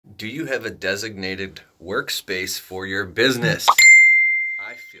Do you have a designated workspace for your business?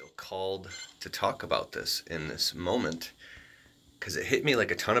 I feel called to talk about this in this moment because it hit me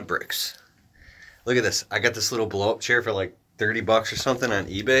like a ton of bricks. Look at this. I got this little blow-up chair for like 30 bucks or something on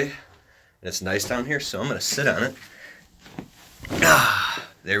eBay. And it's nice down here, so I'm going to sit on it.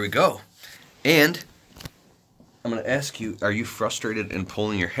 There we go. And I'm going to ask you, are you frustrated in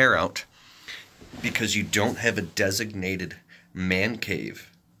pulling your hair out because you don't have a designated man cave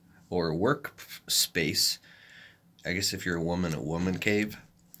or work space? I guess if you're a woman cave.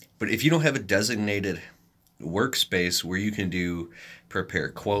 But if you don't have a designated workspace where you can prepare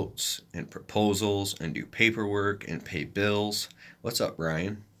quotes and proposals and do paperwork and pay bills, what's up,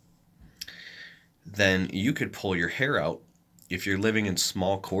 Ryan? Then you could pull your hair out if you're living in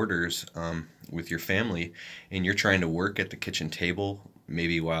small quarters with your family and you're trying to work at the kitchen table,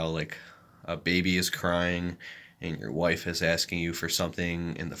 maybe while like a baby is crying and your wife is asking you for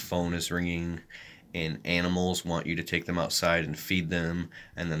something and the phone is ringing and animals want you to take them outside and feed them,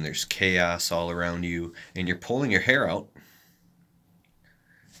 and then there's chaos all around you and you're pulling your hair out.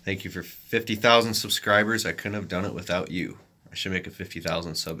 Thank you for 50,000 subscribers. I couldn't have done it without you. I should make a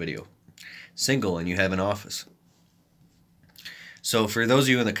 50,000 sub video. Single and you have an office. So for those of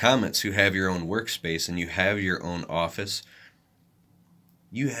you in the comments who have your own workspace and you have your own office,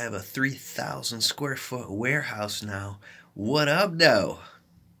 you have a 3,000 square foot warehouse now. What up, though?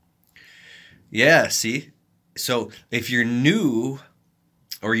 Yeah, see? So if you're new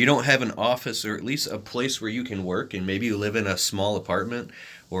or you don't have an office or at least a place where you can work, and maybe you live in a small apartment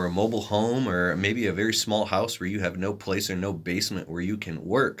or a mobile home or maybe a very small house where you have no place or no basement where you can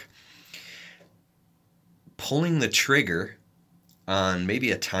work, pulling the trigger on maybe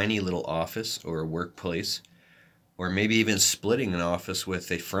a tiny little office or a workplace, or maybe even splitting an office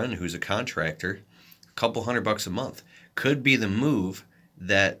with a friend who's a contractor, a couple $100 a month, could be the move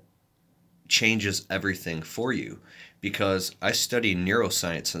that changes everything for you. Because I study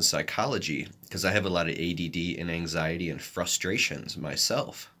neuroscience and psychology because I have a lot of ADD and anxiety and frustrations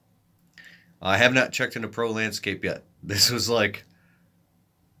myself. I have not checked into Pro Landscape yet. This was like,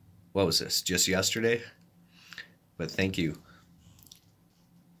 what was this, just yesterday? But thank you.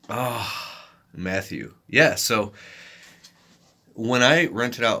 Matthew. Yeah, so when I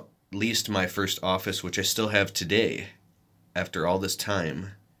leased my first office, which I still have today, after all this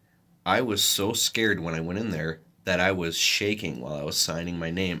time, I was so scared when I went in there that I was shaking while I was signing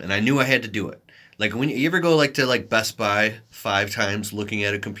my name, and I knew I had to do it. Like when you ever go to Best Buy 5 times looking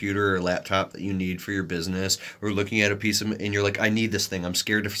at a computer or laptop that you need for your business, or looking at a piece of, and you're like, I need this thing. I'm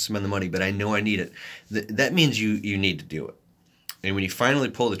scared to spend the money, but I know I need it. That means you need to do it. And when you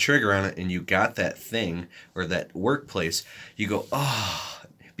finally pull the trigger on it and you got that thing or that workplace, you go, oh,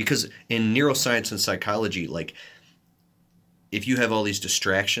 because in neuroscience and psychology, like if you have all these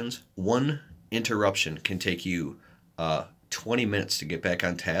distractions, one interruption can take you 20 minutes to get back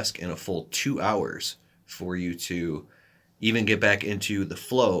on task and a full 2 hours for you to even get back into the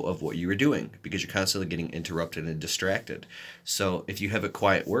flow of what you were doing, because you're constantly getting interrupted and distracted. So if you have a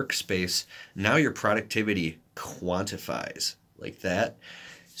quiet workspace, now your productivity quantifies like that.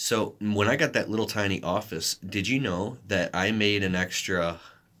 So when I got that little tiny office, did you know that I made an extra,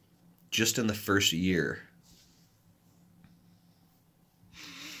 just in the first year,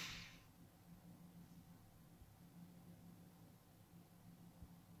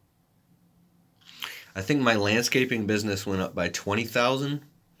 I think my landscaping business went up by 20,000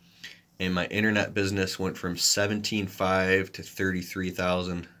 and my internet business went from 17.5 to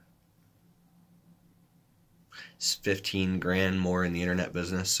 33,000. It's 15 grand more in the internet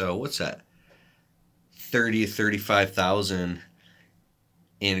business. So what's that? 30, 35,000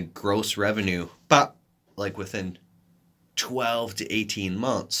 in gross revenue, pop, like within 12 to 18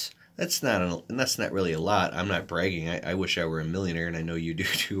 months. That's not really a lot. I'm not bragging. I wish I were a millionaire, and I know you do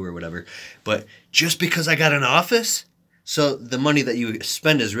too, or whatever. But just because I got an office, so the money that you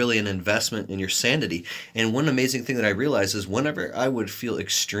spend is really an investment in your sanity. And one amazing thing that I realized is whenever I would feel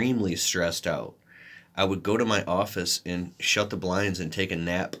extremely stressed out, I would go to my office and shut the blinds and take a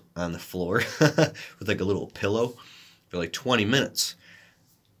nap on the floor with like a little pillow for like 20 minutes.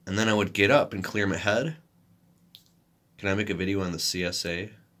 And then I would get up and clear my head. Can I make a video on the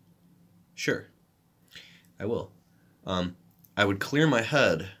CSA? Sure, I will. I would clear my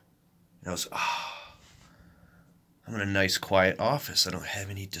head, and I was, I'm in a nice quiet office. I don't have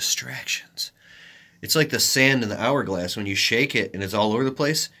any distractions. It's like the sand in the hourglass. When you shake it and it's all over the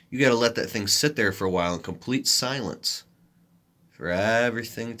place, you got to let that thing sit there for a while in complete silence for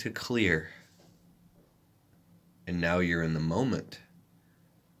everything to clear. And now you're in the moment.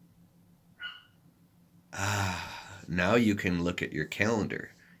 Now you can look at your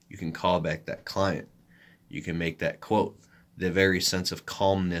calendar. You can call back that client. You can make that quote. The very sense of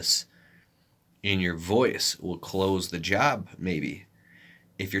calmness in your voice will close the job, maybe.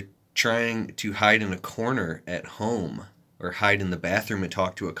 If you're trying to hide in a corner at home or hide in the bathroom and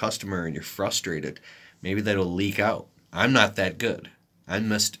talk to a customer and you're frustrated, maybe that'll leak out. I'm not that good. I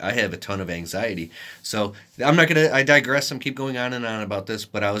have a ton of anxiety. So I digress. I'm keep going on and on about this,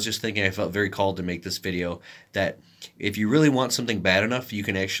 but I was just thinking I felt very called to make this video that if you really want something bad enough, you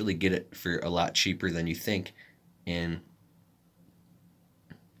can actually get it for a lot cheaper than you think. And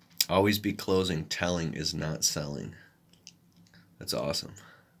always be closing. Telling is not selling. That's awesome.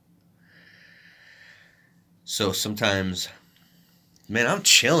 So sometimes, man, I'm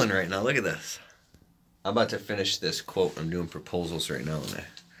chilling right now. Look at this. I'm about to finish this quote. I'm doing proposals right now. And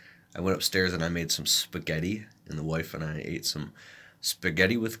I went upstairs and I made some spaghetti. And the wife and I ate some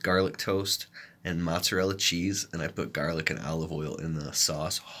spaghetti with garlic toast and mozzarella cheese. And I put garlic and olive oil in the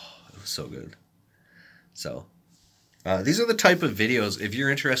sauce. Oh, it was so good. So these are the type of videos, if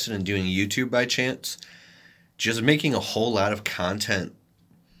you're interested in doing YouTube by chance, just making a whole lot of content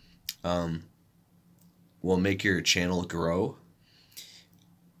will make your channel grow.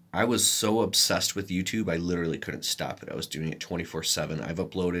 I was so obsessed with YouTube, I literally couldn't stop it. I was doing it 24/7. I've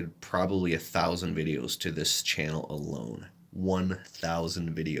uploaded probably 1,000 videos to this channel alone.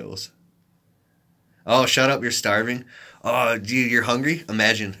 1,000 videos. Oh, shut up, you're starving? Oh, dude, you're hungry?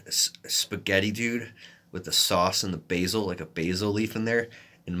 Imagine spaghetti, dude, with the sauce and the basil, like a basil leaf in there,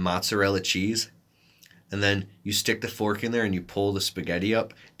 and mozzarella cheese. And then you stick the fork in there and you pull the spaghetti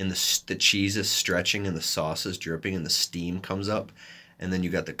up, and the cheese is stretching and the sauce is dripping and the steam comes up. And then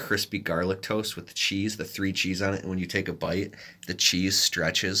you got the crispy garlic toast with the cheese, the 3 cheese on it. And when you take a bite, the cheese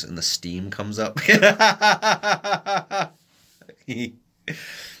stretches and the steam comes up. With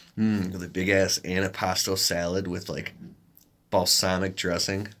a big ass antipasto salad with like balsamic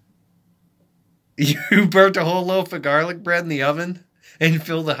dressing. You burnt a whole loaf of garlic bread in the oven and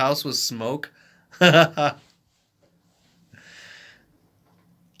filled the house with smoke.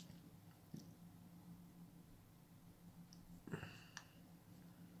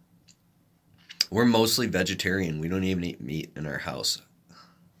 We're mostly vegetarian. We don't even eat meat in our house.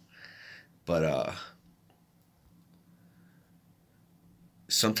 But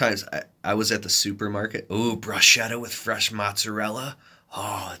sometimes I was at the supermarket. Ooh, bruschetta with fresh mozzarella.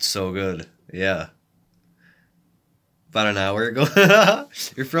 Oh, it's so good. Yeah. About an hour ago.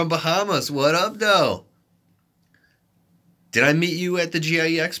 You're from Bahamas. What up, though? Did I meet you at the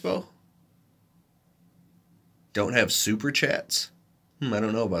GIE Expo? Don't have super chats? I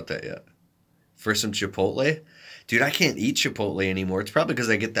don't know about that yet. For some Chipotle? Dude, I can't eat Chipotle anymore. It's probably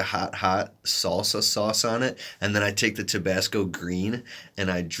because I get the hot salsa sauce on it, and then I take the Tabasco green, and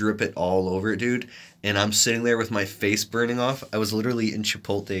I drip it all over it, dude. And I'm sitting there with my face burning off. I was literally in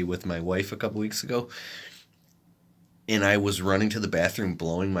Chipotle with my wife a couple weeks ago, and I was running to the bathroom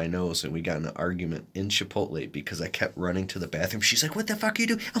blowing my nose, and we got in an argument in Chipotle because I kept running to the bathroom. She's like, what the fuck are you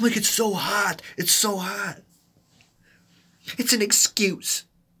doing? I'm like, it's so hot. It's so hot. It's an excuse.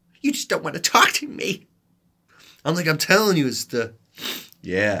 You just don't want to talk to me. I'm like, I'm telling you, it's the...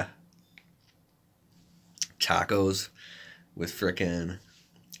 Yeah. Tacos with frickin'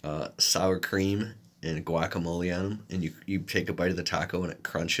 sour cream and guacamole on them. And you take a bite of the taco and it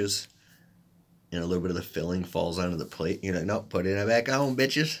crunches. And a little bit of the filling falls onto the plate. You're like, no, put it back on,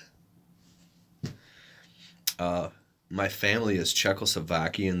 bitches. My family is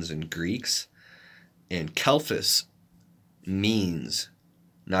Czechoslovakians and Greeks. And Kalfas means,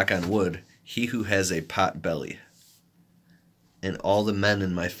 knock on wood, he who has a pot belly. And all the men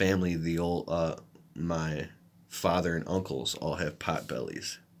in my family, my father and uncles, all have pot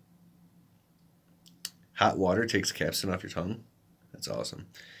bellies. Hot water takes capsaicin off your tongue. That's awesome.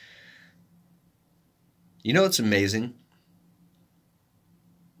 You know what's amazing?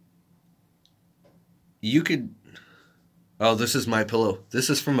 You could... Oh, this is my pillow. This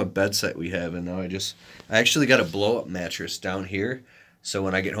is from a bed set we have, and now I actually got a blow-up mattress down here, so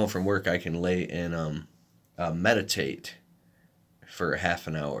when I get home from work, I can lay and meditate for half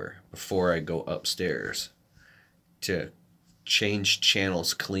an hour before I go upstairs to change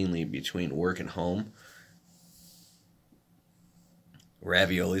channels cleanly between work and home.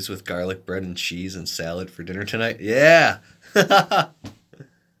 Raviolis with garlic bread and cheese and salad for dinner tonight. Yeah!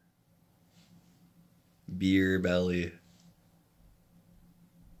 Beer belly.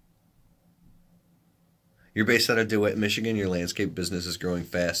 You're based out of DeWitt, Michigan. Your landscape business is growing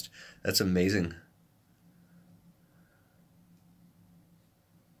fast. That's amazing.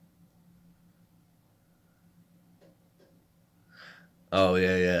 Oh,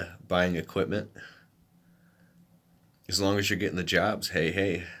 yeah. Buying equipment. As long as you're getting the jobs.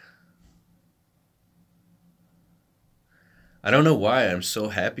 Hey. I don't know why I'm so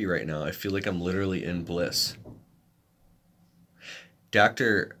happy right now. I feel like I'm literally in bliss.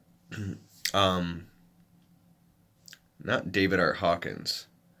 Dr. um not David R. Hawkins.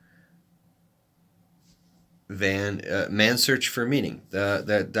 Man's Search for Meaning.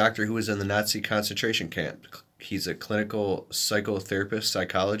 That doctor who was in the Nazi concentration camp. He's a clinical psychotherapist,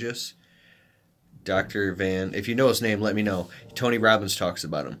 psychologist. Dr. Van, if you know his name, let me know. Tony Robbins talks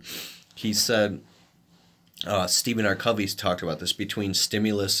about him. He said, Stephen R. Covey's talked about this, between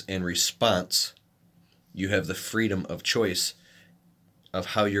stimulus and response, you have the freedom of choice of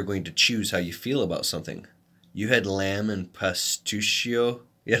how you're going to choose how you feel about something. You had lamb and pistachio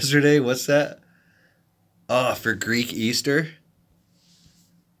yesterday. What's that? Oh, for Greek Easter?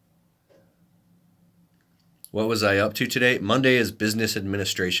 What was I up to today? Monday is business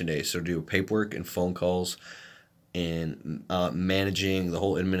administration day, so do paperwork and phone calls and managing the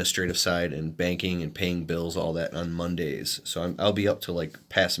whole administrative side and banking and paying bills, all that on Mondays. So I'll be up to like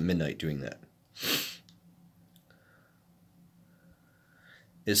past midnight doing that.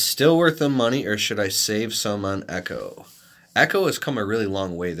 Is still worth the money, or should I save some on Echo? Echo has come a really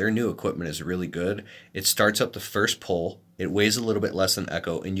long way. Their new equipment is really good. It starts up the first pole. It weighs a little bit less than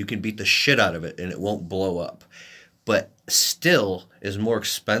Echo, and you can beat the shit out of it, and it won't blow up. But still is more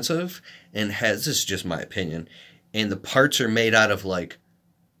expensive and has, this is just my opinion, and the parts are made out of like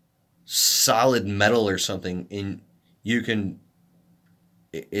solid metal or something, and you can,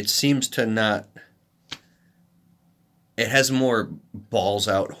 it seems to not, it has more balls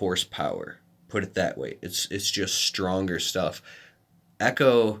out horsepower, put it that way. It's just stronger stuff.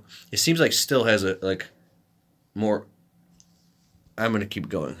 Echo, it seems like still has a like more, I'm going to keep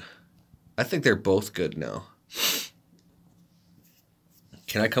going. I think they're both good now.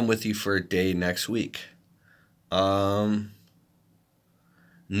 Can I come with you for a day next week? No,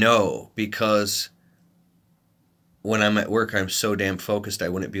 because when I'm at work, I'm so damn focused I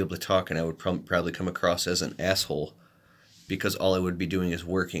wouldn't be able to talk, and I would probably come across as an asshole because all I would be doing is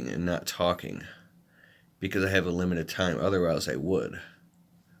working and not talking because I have a limited time. Otherwise, I would.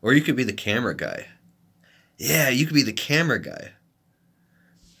 Or you could be the camera guy. Yeah, you could be the camera guy.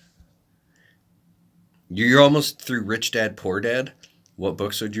 You're almost through Rich Dad, Poor Dad. What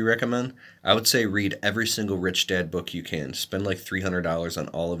books would you recommend? I would say read every single Rich Dad book you can. Spend like $300 on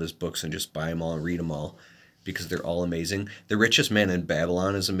all of his books and just buy them all and read them all because they're all amazing. The Richest Man in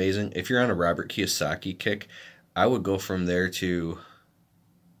Babylon is amazing. If you're on a Robert Kiyosaki kick, I would go from there to...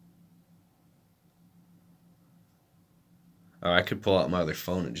 Oh, I could pull out my other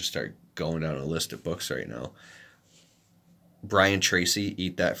phone and just start going down a list of books right now. Brian Tracy,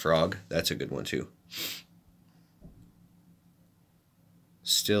 Eat That Frog. That's a good one too.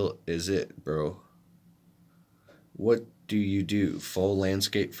 Still is it, bro. What do you do? Full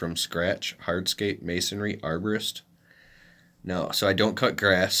landscape from scratch? Hardscape, masonry, arborist? No, so I don't cut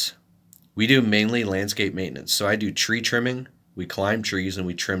grass. We do mainly landscape maintenance. So I do tree trimming. We climb trees and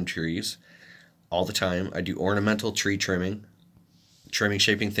we trim trees all the time. I do ornamental tree trimming. Trimming,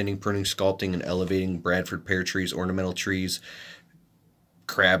 shaping, thinning, pruning, sculpting, and elevating Bradford pear trees, ornamental trees,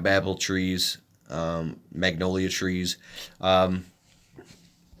 crabapple trees, magnolia trees.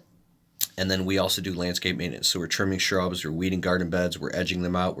 And then we also do landscape maintenance. So we're trimming shrubs, we're weeding garden beds, we're edging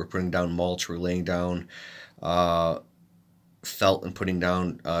them out, we're putting down mulch, we're laying down felt and putting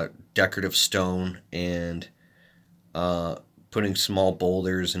down decorative stone and putting small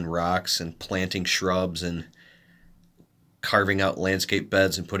boulders and rocks and planting shrubs and carving out landscape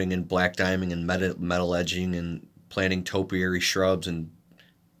beds and putting in black diamond and metal edging and planting topiary shrubs and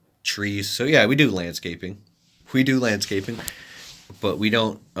trees. So yeah, we do landscaping. But we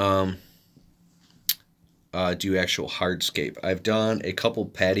don't do actual hardscape. I've done a couple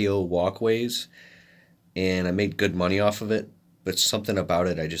patio walkways, and I made good money off of it, but something about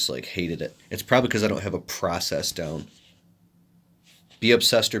it, I just like hated it. It's probably because I don't have a process down. Be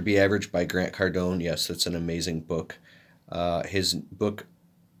Obsessed or Be Average by Grant Cardone. Yes, that's an amazing book. His book,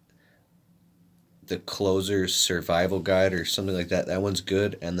 The Closer's Survival Guide or something like that, that one's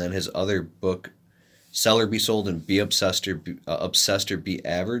good. And then his other book, Sell or Be Sold and Be Obsessed or Be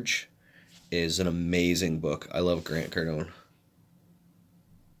Average, is an amazing book. I love Grant Cardone.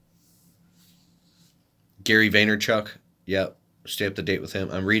 Gary Vaynerchuk, yep, stay up to date with him.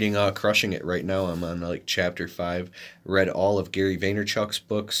 I'm reading Crushing It right now. I'm on like chapter 5. Read all of Gary Vaynerchuk's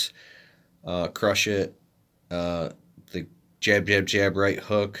books. Crush It, the Jab, Jab, Jab, Right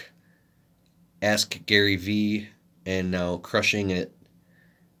Hook, Ask Gary V, and now Crushing It.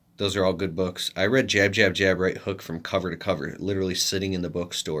 Those are all good books. I read Jab, Jab, Jab, Right Hook from cover to cover, literally sitting in the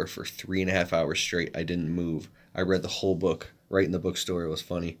bookstore for 3.5 hours straight. I didn't move. I read the whole book right in the bookstore. It was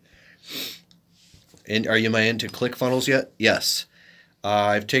funny. And are you into ClickFunnels yet? Yes.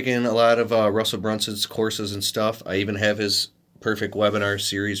 I've taken a lot of Russell Brunson's courses and stuff. I even have his perfect webinar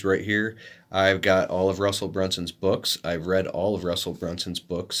series right here. I've got all of Russell Brunson's books. I've read all of Russell Brunson's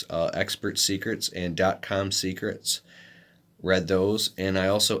books, Expert Secrets and .com Secrets. Read those. And I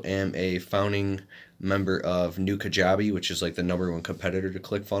also am a founding member of New Kajabi, which is like the #1 competitor to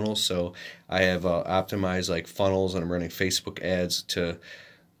ClickFunnels. So I have optimized like funnels, and I'm running Facebook ads to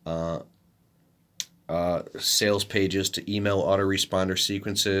sales pages, to email autoresponder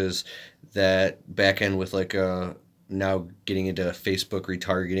sequences, that back end with like now getting into Facebook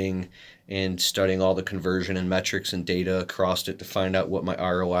retargeting and studying all the conversion and metrics and data across it to find out what my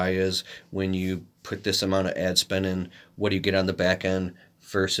ROI is when you put this amount of ad spend in. What do you get on the back end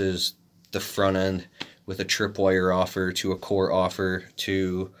versus the front end with a tripwire offer to a core offer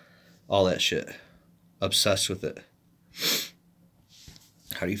to all that shit. Obsessed with it.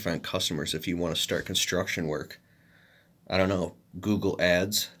 How do you find customers if you want to start construction work? I don't know. Google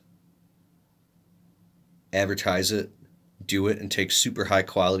Ads. Advertise it. Do it and take super high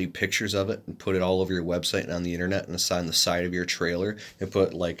quality pictures of it and put it all over your website and on the internet and assign the side of your trailer and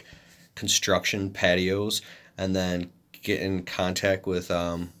put like construction patios, and then get in contact with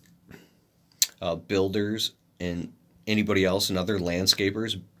builders and anybody else and other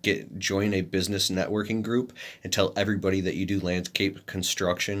landscapers. Join a business networking group and tell everybody that you do landscape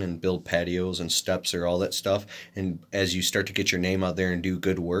construction and build patios and steps or all that stuff. And as you start to get your name out there and do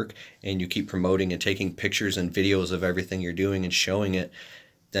good work, and you keep promoting and taking pictures and videos of everything you're doing and showing it,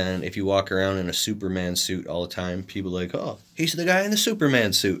 then if you walk around in a Superman suit all the time, people are like, oh, he's the guy in the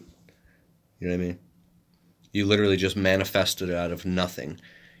Superman suit. You know what I mean? You literally just manifested it out of nothing.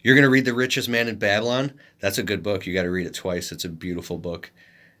 You're going to read The Richest Man in Babylon? That's a good book. You got to read it twice. It's a beautiful book.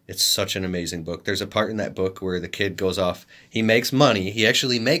 It's such an amazing book. There's a part in that book where the kid goes off. He makes money. He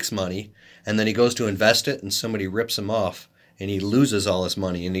actually makes money. And then he goes to invest it, and somebody rips him off. And he loses all his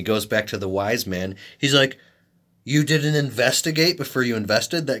money. And he goes back to the wise man. He's like, you didn't investigate before you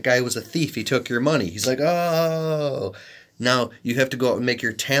invested? That guy was a thief. He took your money. He's like, oh. Now you have to go out and make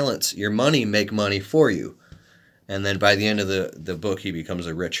your talents, your money, make money for you. And then by the end of the book, he becomes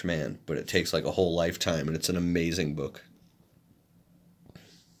a rich man. But it takes like a whole lifetime, and it's an amazing book.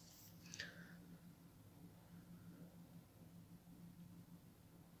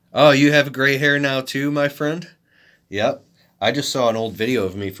 Oh, you have gray hair now too, my friend? Yep. I just saw an old video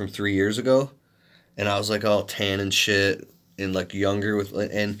of me from 3 years ago, and I was like all tan and shit and like younger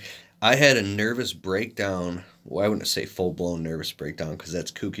and I had a nervous breakdown. Well, I wouldn't say full-blown nervous breakdown because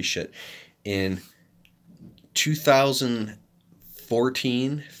that's kooky shit. In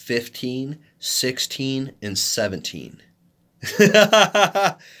 2014, 15, 16, and 17.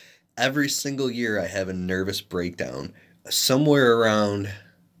 Every single year I have a nervous breakdown. Somewhere around,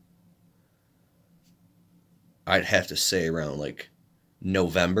 I'd have to say around like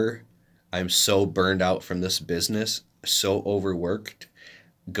November, I'm so burned out from this business, so overworked,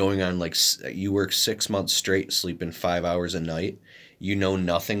 going on like, you work 6 months straight, sleeping 5 hours a night. You know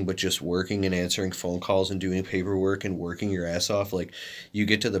nothing but just working and answering phone calls and doing paperwork and working your ass off. Like, you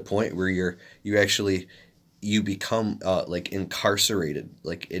get to the point where you become like incarcerated.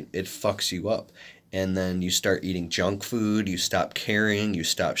 Like it fucks you up. And then you start eating junk food, you stop caring, you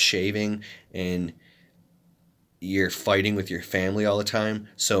stop shaving, and you're fighting with your family all the time.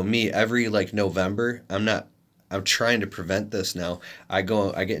 So me, every like November, I'm trying to prevent this now. I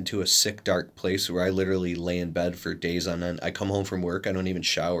get into a sick, dark place where I literally lay in bed for days on end. I come home from work, I don't even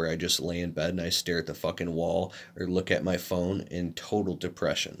shower. I just lay in bed and I stare at the fucking wall or look at my phone in total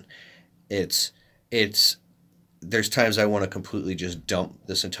depression. It's there's times I want to completely just dump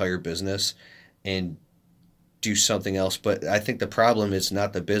this entire business and do something else. But I think the problem is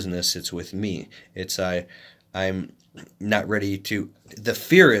not the business, it's with me. I'm not ready to. The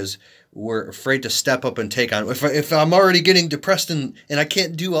fear is we're afraid to step up and take on. If I'm already getting depressed and I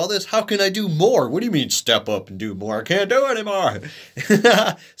can't do all this, how can I do more? What do you mean step up and do more? I can't do anymore.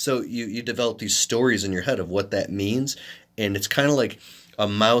 So you develop these stories in your head of what that means, and it's kind of like a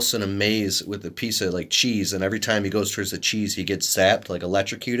mouse in a maze with a piece of like cheese, and every time he goes towards the cheese, he gets zapped, like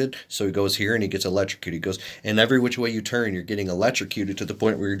electrocuted. So he goes here and he gets electrocuted. He goes, and every which way you turn, you're getting electrocuted to the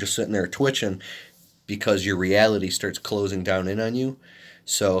point where you're just sitting there twitching because your reality starts closing down in on you.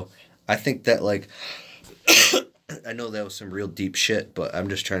 So I think that like, I know that was some real deep shit, but I'm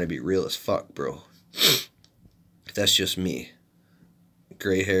just trying to be real as fuck, bro. That's just me.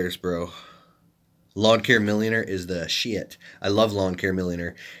 Gray hairs, bro. Lawn Care Millionaire is the shit. I love Lawn Care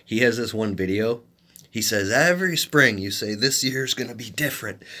Millionaire. He has this one video. He says, every spring you say, this year's going to be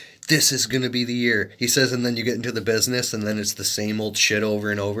different. This is going to be the year. He says, and then you get into the business, and then it's the same old shit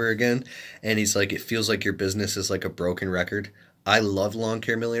over and over again. And he's like, it feels like your business is like a broken record. I love Lawn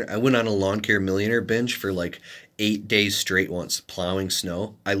Care Millionaire. I went on a Lawn Care Millionaire binge for like 8 days straight once, plowing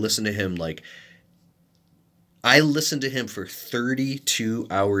snow. I listened to him for 32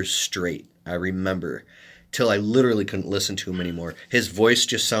 hours straight. I remember, till I literally couldn't listen to him anymore. His voice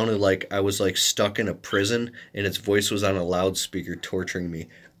just sounded like I was like stuck in a prison, and his voice was on a loudspeaker torturing me.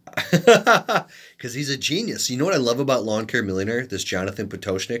 Because he's a genius. You know what I love about Lawn Care Millionaire, this Jonathan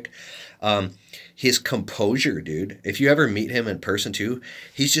Potoshnik? His composure, dude. If you ever meet him in person too,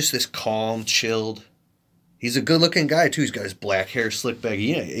 he's just this calm, chilled. He's a good-looking guy too. He's got his black hair slicked back.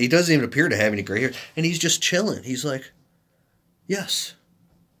 Yeah, he doesn't even appear to have any gray hair, and he's just chilling. He's like, yes,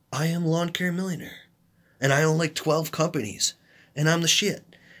 I am Lawn Care Millionaire, and I own like 12 companies, and I'm the shit.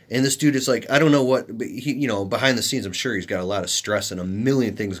 And this dude is like, I don't know what, but he, you know, behind the scenes, I'm sure he's got a lot of stress and a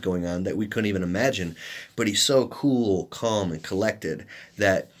million things going on that we couldn't even imagine. But he's so cool, calm, and collected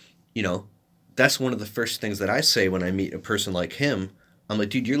that, you know, that's one of the first things that I say when I meet a person like him. I'm like,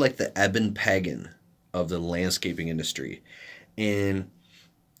 dude, you're like the Eben Pagan of the landscaping industry. And,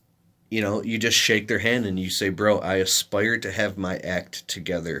 you know, you just shake their hand and you say, bro, I aspire to have my act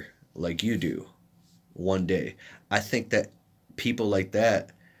together like you do one day. I think that people like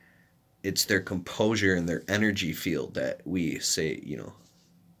that, it's their composure and their energy field that we say, you know,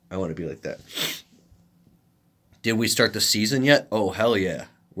 I want to be like that. Did we start the season yet? Oh, hell yeah.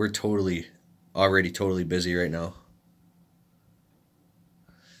 We're already totally busy right now.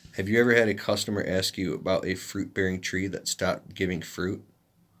 Have you ever had a customer ask you about a fruit-bearing tree that stopped giving fruit?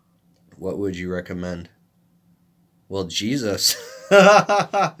 What would you recommend? Well, Jesus.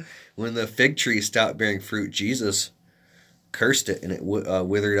 When the fig tree stopped bearing fruit, Jesus cursed it and it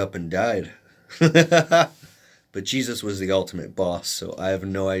withered up and died. But Jesus was the ultimate boss, so I have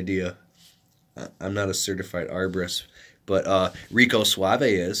no idea. I'm not a certified arborist, but Rico Suave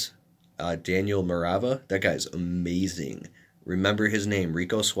is. Daniel Morava, that guy's amazing. Remember his name,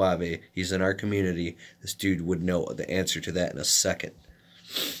 Rico Suave. He's in our community. This dude would know the answer to that in a second.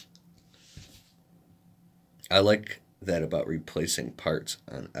 I like that about replacing parts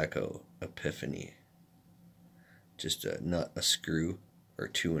on Echo Epiphany. Just a nut, a screw, or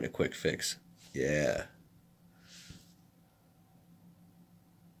two and a quick fix. Yeah.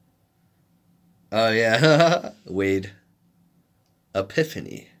 Oh, yeah. Wade.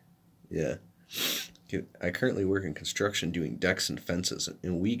 Epiphany. Yeah. I currently work in construction doing decks and fences,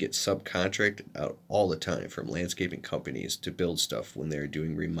 and we get subcontracted out all the time from landscaping companies to build stuff when they're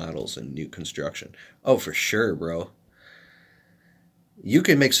doing remodels and new construction. Oh, for sure, bro. You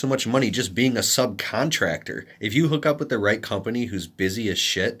can make so much money just being a subcontractor. If you hook up with the right company who's busy as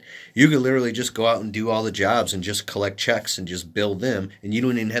shit, you could literally just go out and do all the jobs and just collect checks and just bill them, and you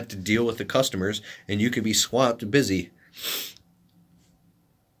don't even have to deal with the customers, and you could be swamped busy.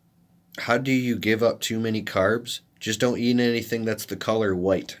 How do you give up too many carbs? Just don't eat anything that's the color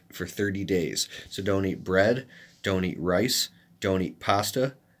white for 30 days. So don't eat bread, don't eat rice, don't eat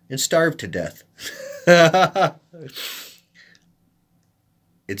pasta, and starve to death.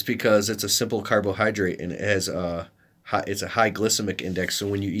 It's because it's a simple carbohydrate and it has it's a high glycemic index. So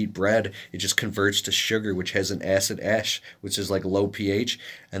when you eat bread, it just converts to sugar, which has an acid ash, which is like low pH,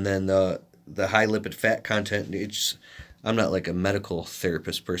 and then the high lipid fat content. I'm not like a medical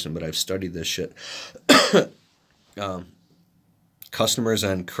therapist person, but I've studied this shit. Customers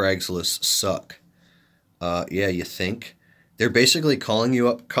on Craigslist suck. Yeah, you think? They're basically calling you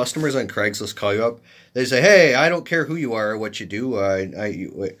up. Customers on Craigslist call you up. They say, hey, I don't care who you are or what you do. I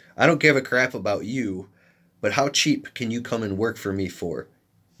don't give a crap about you, but how cheap can you come and work for me for?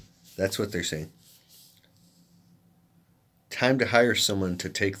 That's what they're saying. Time to hire someone to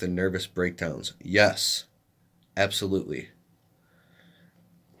take the nervous breakdowns. Yes, absolutely.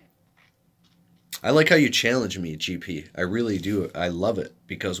 I like how you challenge me, GP. I really do. I love it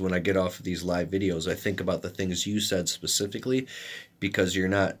because when I get off of these live videos, I think about the things you said specifically because you're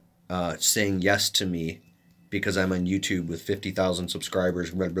not saying yes to me because I'm on YouTube with 50,000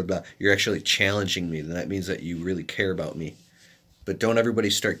 subscribers, blah, blah, blah. You're actually challenging me. Then that means that you really care about me. But don't everybody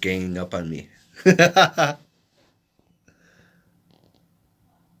start ganging up on me.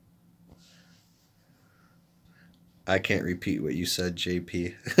 I can't repeat what you said,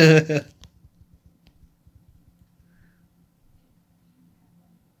 JP.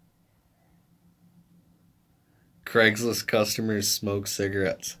 Craigslist customers smoke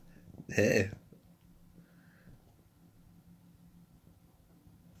cigarettes. Hey.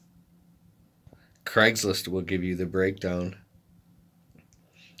 Craigslist will give you the breakdown.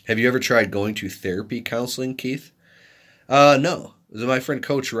 Have you ever tried going to therapy counseling, Keith? No. My friend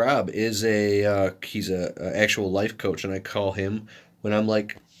Coach Rob is he's a actual life coach, and I call him when I'm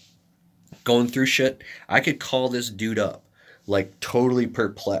like going through shit. I could call this dude up, like totally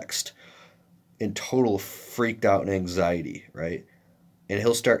perplexed and total freaked out and anxiety, right? And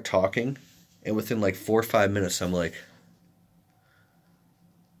he'll start talking, and within like 4 or 5 minutes, I'm like,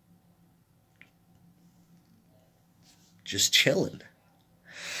 just chilling.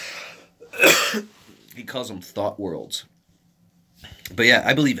 He calls them thought worlds. But yeah,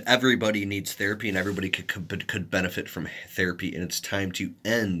 I believe everybody needs therapy, and everybody could benefit from therapy, and it's time to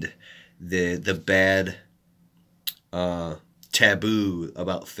end the bad taboo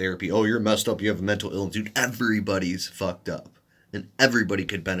about therapy. Oh, you're messed up. You have a mental illness, dude. Everybody's fucked up, and everybody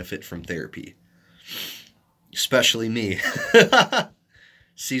could benefit from therapy, especially me.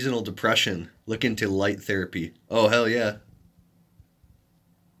 Seasonal depression. Look into light therapy. Oh hell yeah.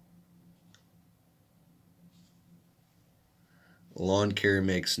 Lawn care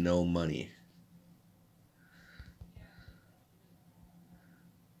makes no money.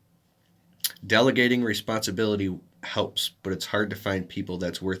 Delegating responsibility helps, but it's hard to find people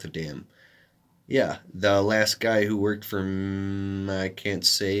that's worth a damn. Yeah, the last guy who worked for, I can't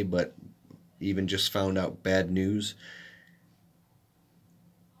say, but even just found out bad news.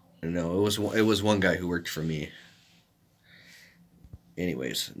 No, it was one guy who worked for me.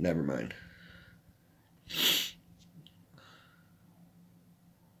 Anyways, never mind.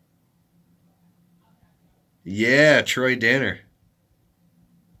 Yeah, Troy Danner.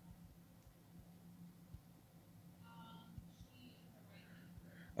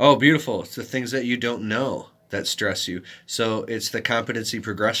 Oh, beautiful. It's the things that you don't know that stress you. So it's the competency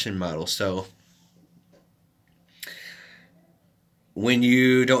progression model. So when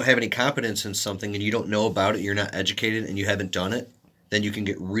you don't have any competence in something and you don't know about it, you're not educated and you haven't done it, then you can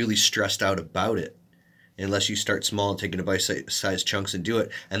get really stressed out about it unless you start small and take it in bite-sized chunks and do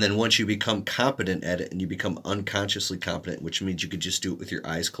it. And then once you become competent at it and you become unconsciously competent, which means you could just do it with your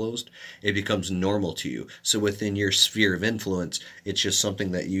eyes closed, it becomes normal to you. So within your sphere of influence, it's just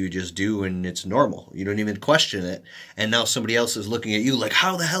something that you just do and it's normal. You don't even question it. And now somebody else is looking at you like,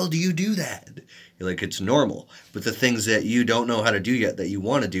 how the hell do you do that? You're like, it's normal. But the things that you don't know how to do yet that you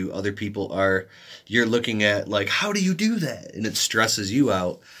want to do, other people are, you're looking at like, how do you do that? And it stresses you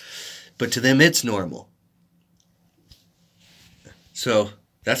out. But to them, it's normal. So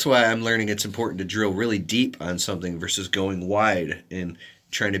that's why I'm learning it's important to drill really deep on something versus going wide and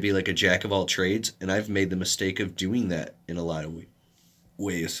trying to be like a jack of all trades. And I've made the mistake of doing that in a lot of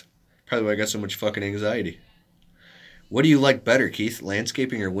ways. Probably why I got so much fucking anxiety. What do you like better, Keith?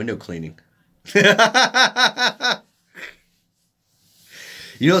 Landscaping or window cleaning? You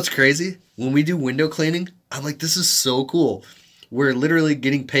know what's crazy? When we do window cleaning, I'm like, this is so cool. We're literally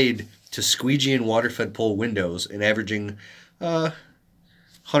getting paid to squeegee and water-fed pole windows and averaging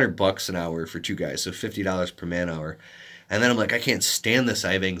 $100 an hour for two guys, so $50 per man hour. And then I'm like, I can't stand this.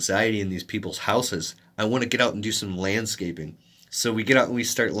 I have anxiety in these people's houses. I want to get out and do some landscaping. So we get out and we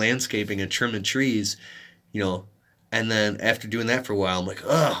start landscaping and trimming trees, you know. And then after doing that for a while, I'm like,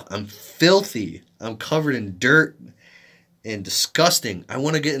 ugh, I'm filthy. I'm covered in dirt and disgusting. I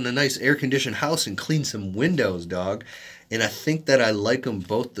want to get in a nice air-conditioned house and clean some windows, dog. And I think that I like them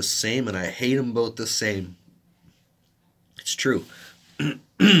both the same, and I hate them both the same. It's true.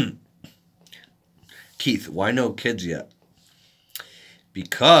 Keith, why no kids yet?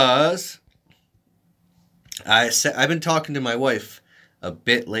 Because I've been talking to my wife a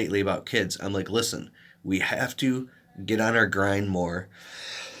bit lately about kids. I'm like, listen, we have to get on our grind more.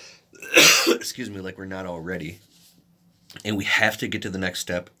 Excuse me, like we're not already. And we have to get to the next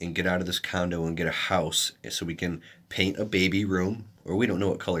step and get out of this condo and get a house so we can paint a baby room. Or we don't know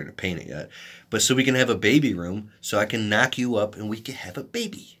what color to paint it yet. But so we can have a baby room so I can knock you up and we can have a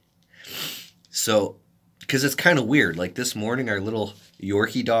baby. So, because it's kind of weird. Like this morning, our little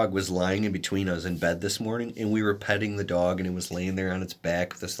Yorkie dog was lying in between us in bed this morning. And we were petting the dog and it was laying there on its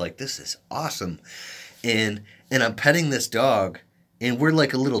back with us like, this is awesome. And I'm petting this dog. And we're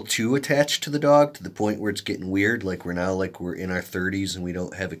like a little too attached to the dog to the point where it's getting weird. Like we're now like we're in our 30s and we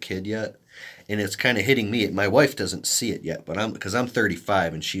don't have a kid yet. And it's kind of hitting me. My wife doesn't see it yet, but because I'm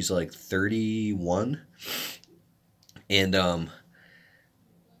 35 and she's like 31. And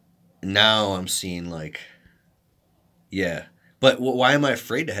now I'm seeing like, yeah. But why am I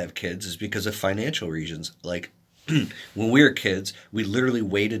afraid to have kids is because of financial reasons. Like when we were kids, we literally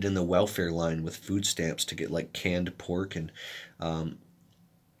waited in the welfare line with food stamps to get like canned pork, and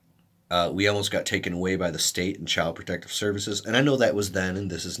we almost got taken away by the state and Child Protective Services. And I know that was then and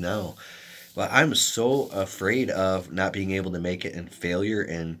this is now. But I'm so afraid of not being able to make it and failure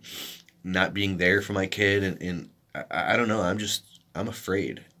and not being there for my kid. And I don't know. I'm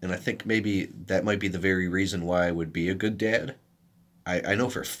afraid. And I think maybe that might be the very reason why I would be a good dad. I know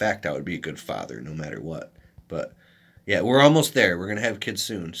for a fact I would be a good father no matter what. But yeah, we're almost there. We're going to have kids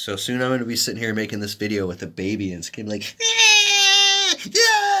soon. So soon I'm going to be sitting here making this video with a baby and it's going to be like,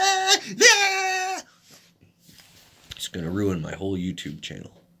 it's going to ruin my whole YouTube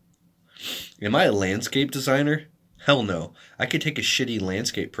channel. Am I a landscape designer? Hell no. I could take a shitty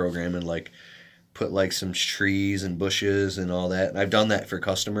landscape program and like put like some trees and bushes and all that. And I've done that for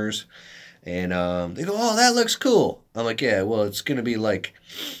customers. And they go, oh, that looks cool. I'm like, yeah, well, it's going to be like,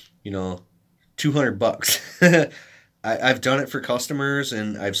 $200. I've done it for customers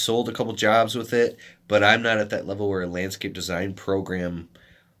and I've sold a couple jobs with it, but I'm not at that level where a landscape design program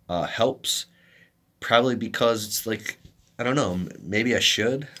helps. Probably because it's like, I don't know, maybe I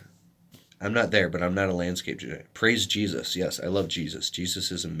should. I'm not there, but I'm not a landscape designer. Praise Jesus. Yes, I love Jesus.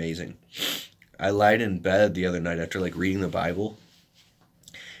 Jesus is amazing. I lied in bed the other night after like reading the Bible,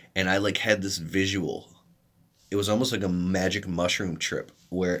 and I like had this visual. It was almost like a magic mushroom trip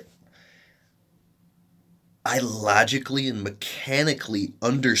where I logically and mechanically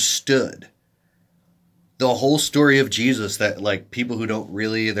understood the whole story of Jesus, that like people who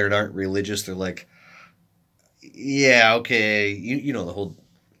they're not religious, they're like, yeah, okay, you know the whole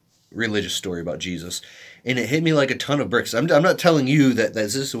religious story about Jesus. And it hit me like a ton of bricks. I'm not telling you that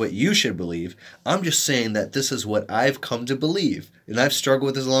this is what you should believe. I'm just saying that this is what I've come to believe. And I've struggled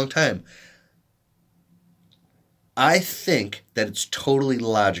with this a long time. I think that it's totally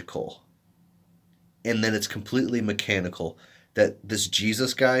logical and then it's completely mechanical that this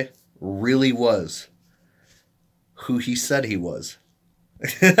Jesus guy really was who he said he was.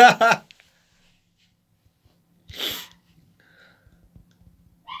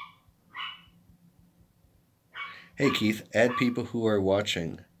 Hey Keith, add people who are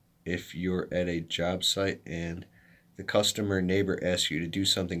watching. If you're at a job site and the customer neighbor asks you to do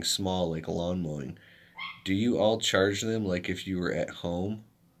something small like lawn mowing, do you all charge them like if you were at home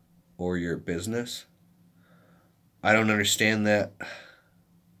or your business? I don't understand that.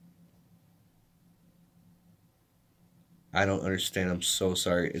 I don't understand. I'm so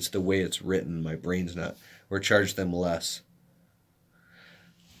sorry. It's the way it's written. My brain's not. Or charge them less.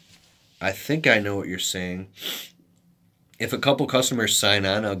 I think I know what you're saying. If a couple customers sign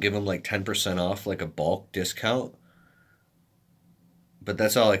on, I'll give them like 10% off, like a bulk discount. But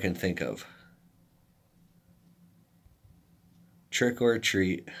that's all I can think of. Trick or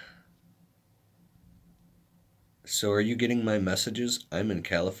treat. So are you getting my messages? I'm in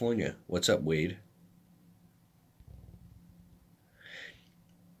California. What's up, Wade?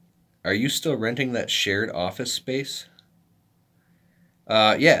 Are you still renting that shared office space?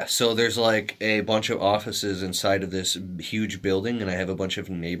 Yeah, so there's like a bunch of offices inside of this huge building, and I have a bunch of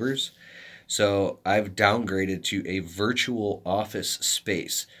neighbors. So I've downgraded to a virtual office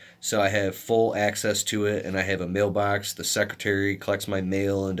space. So I have full access to it, and I have a mailbox. The secretary collects my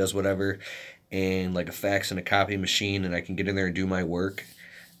mail and does whatever, and like a fax and a copy machine, and I can get in there and do my work,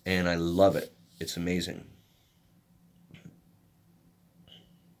 and I love it. It's amazing.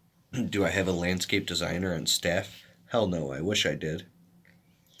 Do I have a landscape designer on staff? Hell no, I wish I did.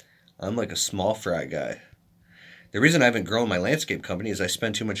 I'm like a small fry guy. The reason I haven't grown my landscape company is I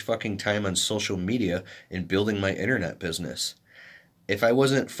spend too much fucking time on social media and building my internet business. If I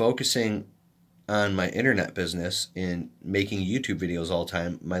wasn't focusing on my internet business and making YouTube videos all the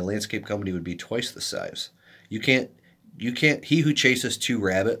time, my landscape company would be twice the size. You can't, he who chases two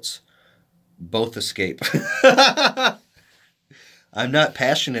rabbits, both escape. I'm not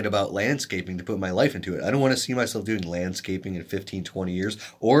passionate about landscaping to put my life into it. I don't want to see myself doing landscaping in 15, 20 years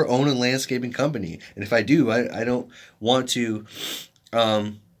or own a landscaping company. And if I do, I don't want to,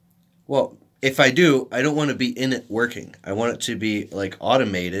 if I do, I don't want to be in it working. I want it to be like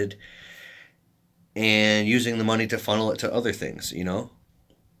automated and using the money to funnel it to other things, you know?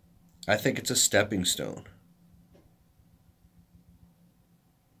 I think it's a stepping stone.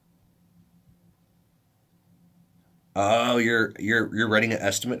 Oh, you're writing an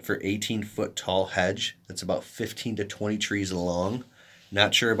estimate for 18-foot tall hedge that's about 15 to 20 trees long.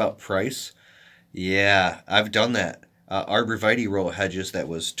 Not sure about price. Yeah, I've done that. Arborvitae row hedges that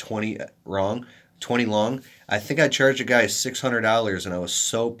was 20 long. I think I charged a guy $600, and I was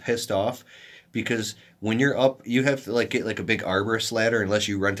so pissed off because when you're up, you have to like get like a big arborist ladder unless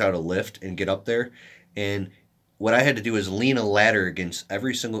you rent out a lift and get up there. And what I had to do is lean a ladder against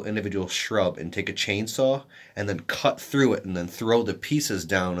every single individual shrub and take a chainsaw and then cut through it and then throw the pieces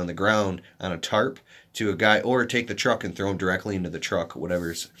down on the ground on a tarp to a guy, or take the truck and throw them directly into the truck,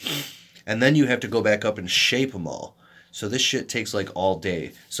 whatever's. And then you have to go back up and shape them all. So this shit takes like all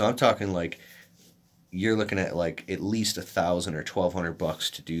day. So I'm talking like you're looking at like at least $1,000 or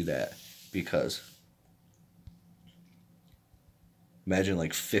 $1,200 to do that, because imagine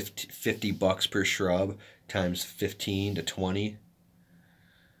like 50 bucks per shrub times 15 to 20.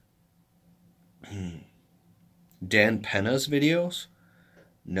 Dan Penna's videos?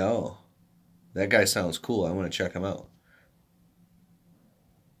 No. That guy sounds cool. I want to check him out.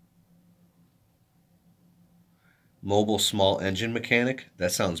 Mobile small engine mechanic?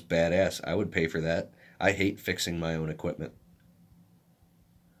 That sounds badass. I would pay for that. I hate fixing my own equipment.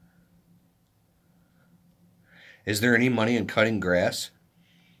 Is there any money in cutting grass?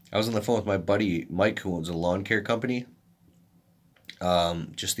 I was on the phone with my buddy Mike, who owns a lawn care company,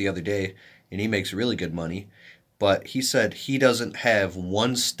 just the other day, and he makes really good money. But he said he doesn't have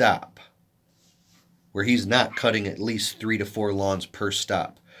one stop where he's not cutting at least 3 to 4 lawns per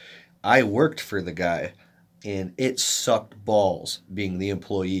stop. I worked for the guy, and it sucked balls being the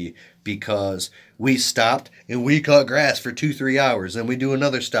employee, because we stopped and we cut grass for 2-3 hours, and we do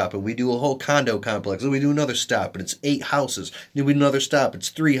another stop, and we do a whole condo complex, and we do another stop, and it's 8 houses, then we do another stop, it's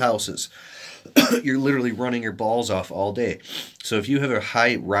 3 houses. You're literally running your balls off all day. So if you have a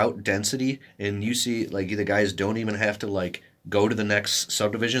high route density and you see like the guys don't even have to like go to the next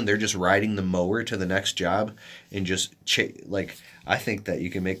subdivision, they're just riding the mower to the next job and just like, I think that you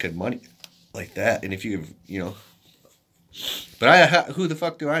can make good money like that. And if but who the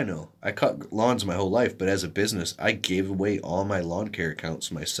fuck do I know? I cut lawns my whole life, but as a business, I gave away all my lawn care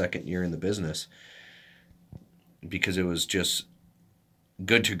accounts my second year in the business, because it was just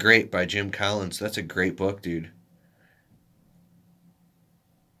Good to Great by Jim Collins. That's a great book, dude.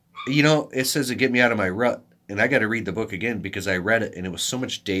 It says to get me out of my rut, and I got to read the book again because I read it and it was so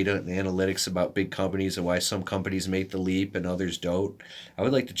much data and analytics about big companies and why some companies make the leap and others don't. I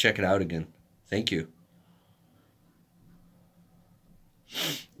would like to check it out again. Thank you.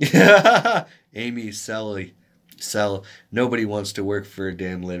 Amy, sell. Nobody wants to work for a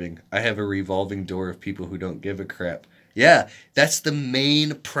damn living. I have a revolving door of people who don't give a crap. Yeah, that's the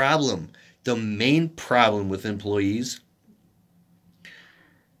main problem. The main problem with employees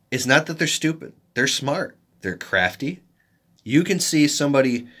is not that they're stupid. They're smart. They're crafty. You can see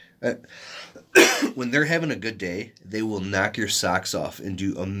somebody, when they're having a good day, they will knock your socks off and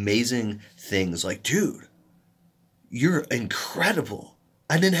do amazing things like, dude, you're incredible.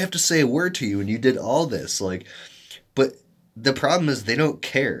 I didn't have to say a word to you and you did all this. But the problem is they don't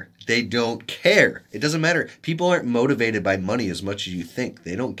care. They don't care. It doesn't matter. People aren't motivated by money as much as you think.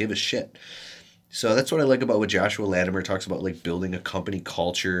 They don't give a shit. So that's what I like about what Joshua Latimer talks about, like building a company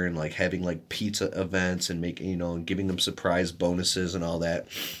culture and like having like pizza events and making, and giving them surprise bonuses and all that.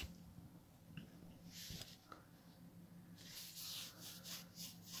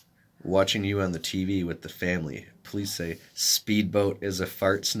 Watching you on the TV with the family. Please say, Speedboat is a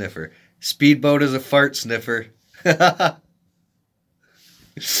fart sniffer. Speedboat is a fart sniffer.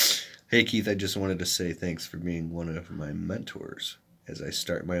 Hey Keith, I just wanted to say thanks for being one of my mentors as I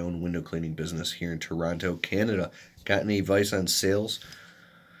start my own window cleaning business here in Toronto, Canada. Got any advice on sales,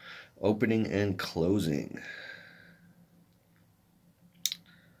 opening, and closing?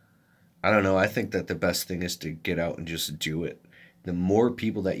 I don't know. I think that the best thing is to get out and just do it. The more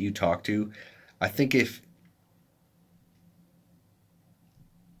people that you talk to, I think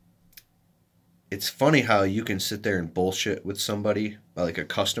it's funny how you can sit there and bullshit with somebody, like a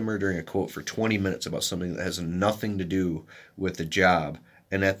customer during a quote, for 20 minutes about something that has nothing to do with the job.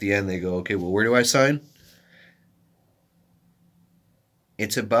 And at the end they go, okay, well, where do I sign?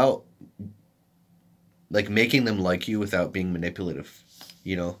 It's about like making them like you without being manipulative,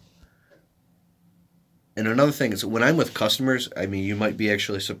 And another thing is when I'm with customers, I mean, you might be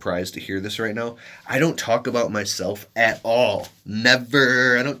actually surprised to hear this right now. I don't talk about myself at all.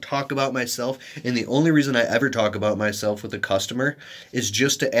 Never. I don't talk about myself. And the only reason I ever talk about myself with a customer is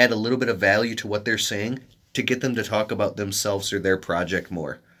just to add a little bit of value to what they're saying, to get them to talk about themselves or their project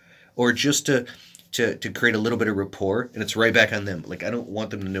more. Or just to create a little bit of rapport, and it's right back on them. Like, I don't want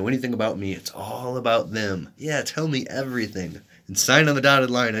them to know anything about me. It's all about them. Yeah, tell me everything. And sign on the dotted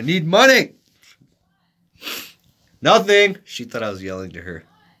line. I need money. Nothing. She thought I was yelling to her.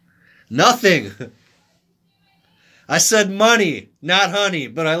 Nothing. I said money, not honey,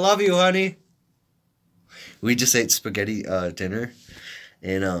 but I love you, honey. We just ate spaghetti dinner,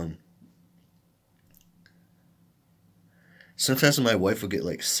 and sometimes my wife will get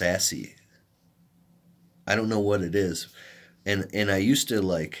like sassy. I don't know what it is, and I used to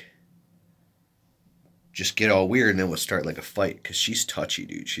like just get all weird, and then we'll start like a fight, because she's touchy,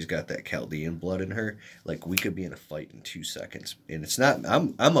 dude. She's got that Chaldean blood in her. Like, we could be in a fight in 2 seconds, and it's not.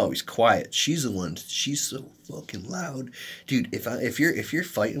 I'm always quiet. She's the one. She's so fucking loud, dude. If you're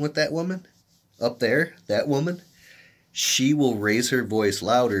fighting with that woman up there, that woman, she will raise her voice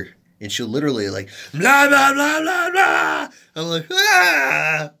louder, and she'll literally like blah blah blah blah blah. I'm like,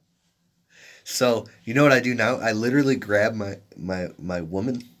 ah. So you know what I do now? I literally grab my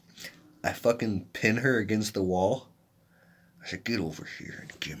woman. I fucking pin her against the wall. I said, get over here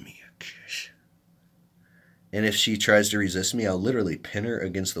and give me a kiss. And if she tries to resist me, I'll literally pin her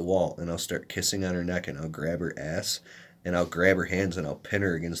against the wall, and I'll start kissing on her neck, and I'll grab her ass, and I'll grab her hands, and I'll pin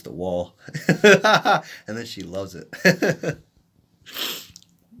her against the wall. And then she loves it.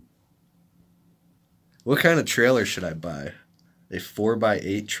 What kind of trailer should I buy? A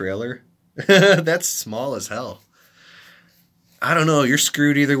 4x8 trailer? That's small as hell. I don't know. You're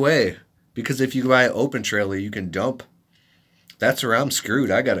screwed either way. Because if you buy an open trailer, you can dump. That's where I'm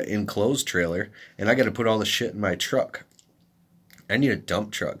screwed. I got an enclosed trailer, and I got to put all the shit in my truck. I need a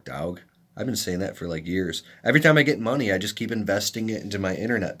dump truck, dog. I've been saying that for like years. Every time I get money, I just keep investing it into my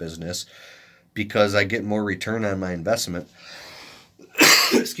internet business, because I get more return on my investment,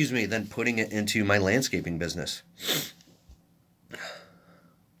 excuse me, than putting it into my landscaping business.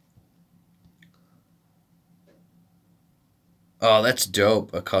 Oh, that's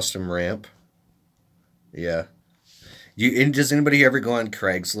dope. A custom ramp. Yeah. Does anybody ever go on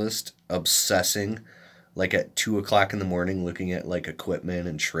Craigslist obsessing, like at 2 o'clock in the morning, looking at like equipment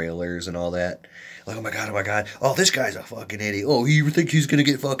and trailers and all that? Like, oh my god, oh my god. Oh, this guy's a fucking idiot. Oh, you think he's gonna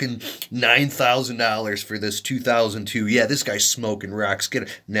get fucking $9,000 for this 2002? Yeah, this guy's smoking rocks. Get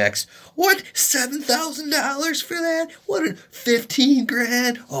it next. What? $7,000 for that? What? 15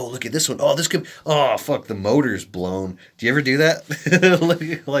 grand? Oh, look at this one. Oh, this could. Oh, fuck, the motor's blown. Do you ever do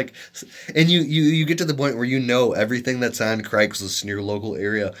that? like, and you get to the point where you know everything that's on Craigslist in your local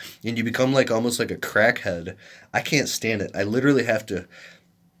area, and you become like almost like a crackhead. I can't stand it. I literally have to.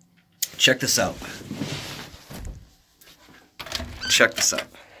 Check this out. Check this out.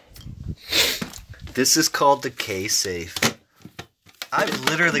 This is called the K-Safe. I've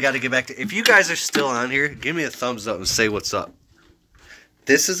literally got to get back to... If you guys are still on here, give me a thumbs up and say what's up.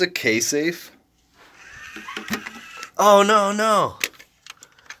 This is a K-Safe. Oh, no.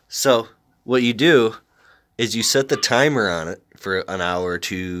 So, what you do is you set the timer on it for an hour or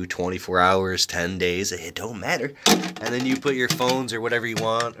two, 24 hours, 10 days. It don't matter. And then you put your phones or whatever you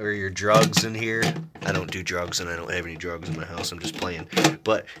want, or your drugs in here. I don't do drugs, and I don't have any drugs in my house. I'm just playing.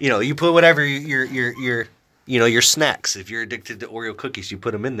 But, you put whatever your snacks. If you're addicted to Oreo cookies, you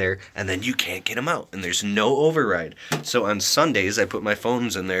put them in there, and then you can't get them out. And there's no override. So on Sundays, I put my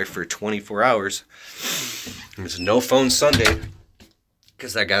phones in there for 24 hours. There's no phone Sunday,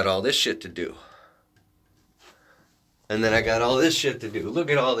 because I got all this shit to do. And then I got all this shit to do.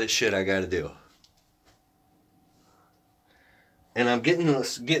 Look at all this shit I got to do. And I'm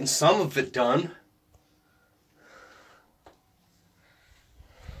getting some of it done.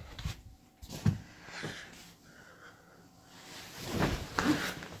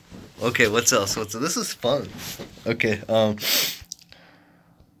 Okay, what's else? This is fun. Okay,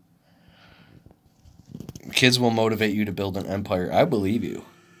 kids will motivate you to build an empire. I believe you.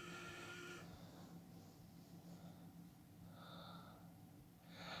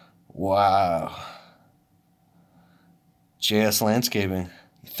 Wow. JS Landscaping.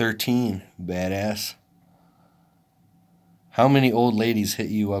 13. Badass. How many old ladies hit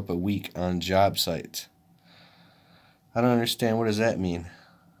you up a week on job sites? I don't understand. What does that mean?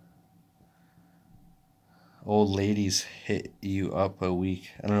 Old ladies hit you up a week.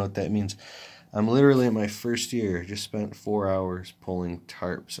 I don't know what that means. I'm literally in my first year. Just spent 4 hours pulling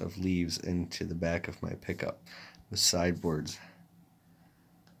tarps of leaves into the back of my pickup with sideboards.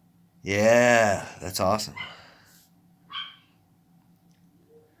 Yeah, that's awesome.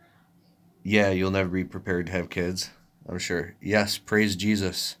 Yeah, you'll never be prepared to have kids, I'm sure. Yes, praise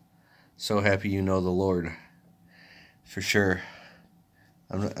Jesus. So happy you know the Lord. For sure.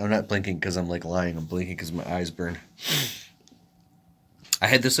 I'm not blinking because I'm like lying. I'm blinking because my eyes burn. I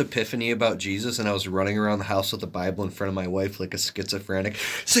had this epiphany about Jesus, and I was running around the house with the Bible in front of my wife like a schizophrenic,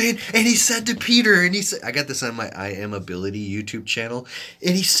 saying, and he said to Peter, and he said, I got this on my I Am Ability YouTube channel,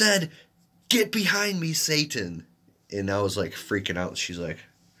 and he said, get behind me, Satan. And I was like freaking out. She's like,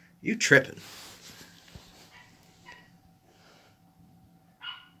 you tripping.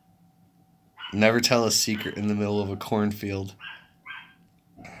 Never tell a secret in the middle of a cornfield.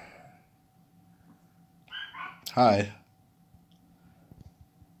 Hi.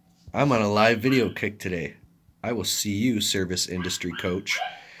 I'm on a live video kick today. I will see you, service industry coach,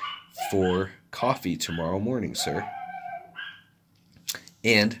 for coffee tomorrow morning, sir.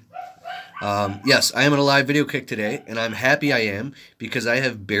 And yes, I am on a live video kick today, and I'm happy I am because I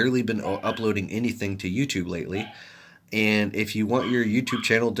have barely been uploading anything to YouTube lately. And if you want your YouTube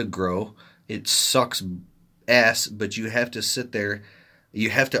channel to grow, it sucks ass, but you have to sit there. You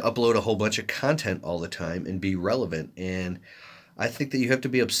have to upload a whole bunch of content all the time and be relevant. And I think that you have to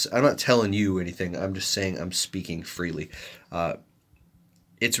be I'm not telling you anything. I'm just saying I'm speaking freely.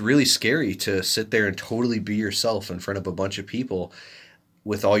 It's really scary to sit there and totally be yourself in front of a bunch of people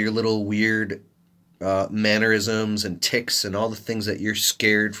with all your little weird mannerisms and tics and all the things that you're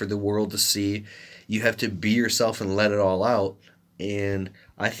scared for the world to see. You have to be yourself and let it all out. And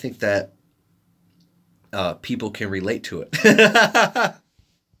I think that people can relate to it.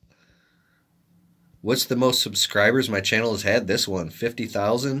 What's the most subscribers my channel has had? This one,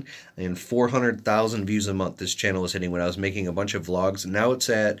 50,000 and 400,000 views a month. This channel was hitting when I was making a bunch of vlogs. Now it's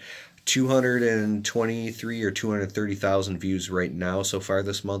at 223 or 230,000 views right now so far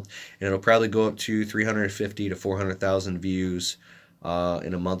this month, and it'll probably go up to 350 to 400,000 views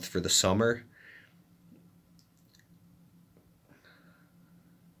in a month for the summer.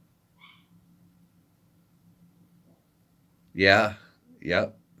 Yeah,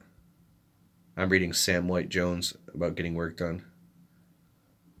 yep. I'm reading Sam White-Jones about getting work done.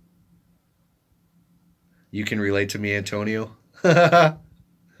 You can relate to me, Antonio?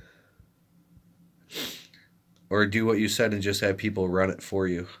 Or do what you said and just have people run it for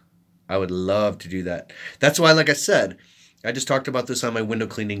you. I would love to do that. That's why, like I said, I just talked about this on my window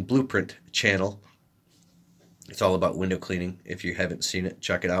cleaning blueprint channel. It's all about window cleaning. If you haven't seen it,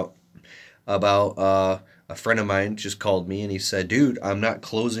 check it out. About a friend of mine just called me and he said, dude, I'm not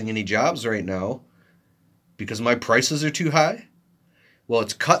closing any jobs right now because my prices are too high. Well,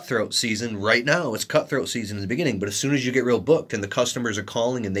 it's cutthroat season right now. It's cutthroat season in the beginning. But as soon as you get real booked and the customers are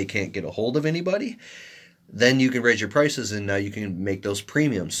calling and they can't get a hold of anybody, then you can raise your prices and now you can make those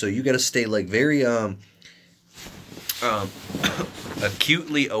premiums. So you got to stay like very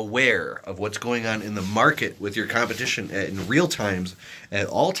acutely aware of what's going on in the market with your competition in real times at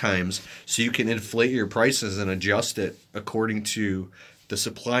all times, so you can inflate your prices and adjust it according to the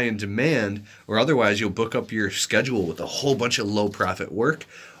supply and demand, or otherwise you'll book up your schedule with a whole bunch of low profit work,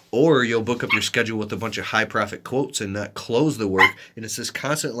 or you'll book up your schedule with a bunch of high profit quotes and not close the work. And it's this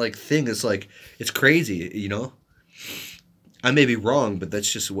constant like thing. It's like, it's crazy, you know? I may be wrong, but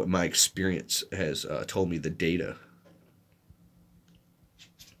that's just what my experience has told me, the data.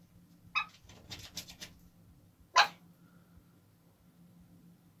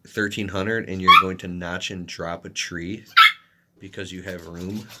 $1,300 and you're going to notch and drop a tree because you have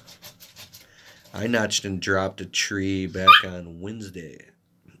room. I notched and dropped a tree back on Wednesday.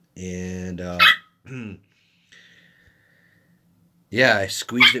 And yeah, I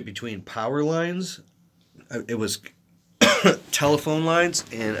squeezed it between power lines. It was telephone lines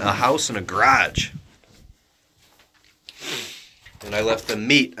and a house and a garage. And I left the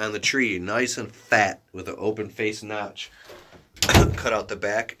meat on the tree nice and fat with an open face notch. Cut out the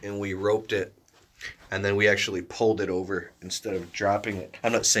back and we roped it, and then we actually pulled it over instead of dropping it.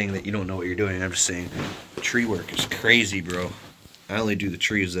 I'm not saying that you don't know what you're doing. I'm just saying tree work is crazy, bro. I only do the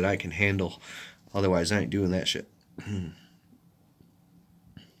trees that I can handle. Otherwise, I ain't doing that shit.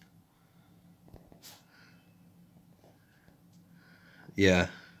 Yeah.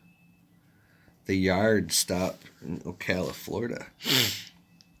 The yard stop in Ocala, Florida.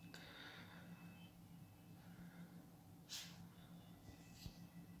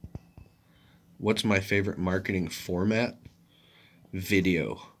 What's my favorite marketing format?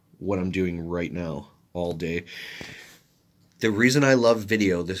 Video. What I'm doing right now, all day. The reason I love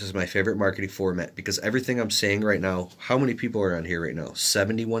video, this is my favorite marketing format, because everything I'm saying right now, how many people are on here right now?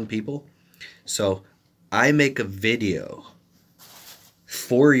 71 people? So I make a video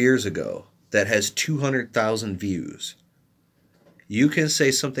 4 years ago that has 200,000 views. You can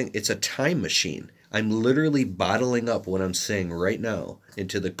say something, it's a time machine. I'm literally bottling up what I'm saying right now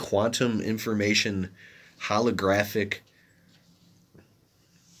into the quantum information holographic.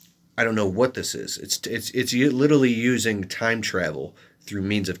 I don't know what this is. It's literally using time travel through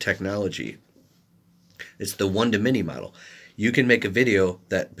means of technology. It's the one-to-many model. You can make a video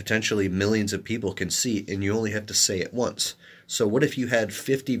that potentially millions of people can see, and you only have to say it once. So what if you had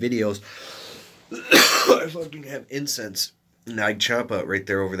 50 videos? I fucking have incense Nag Champa right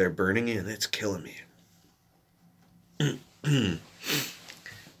there over there burning, and it's killing me.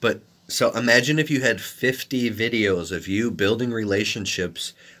 But so imagine if you had 50 videos of you building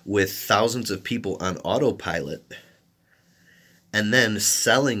relationships with thousands of people on autopilot, and then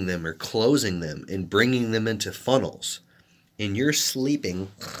selling them or closing them and bringing them into funnels, and you're sleeping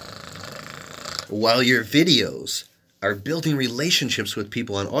while your videos are building relationships with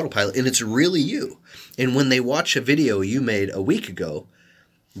people on autopilot, and it's really you. And when they watch a video you made a week ago,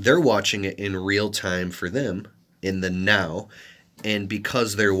 they're watching it in real time for them, in the now, and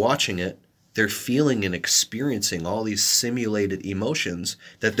because they're watching it, they're feeling and experiencing all these simulated emotions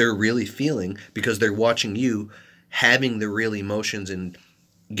that they're really feeling because they're watching you having the real emotions and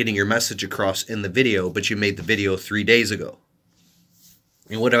getting your message across in the video, but you made the video 3 days ago.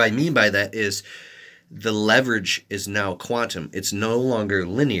 And what do I mean by that is the leverage is now quantum. It's no longer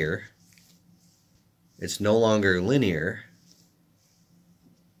linear. It's no longer linear.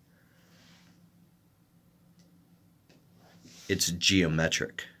 It's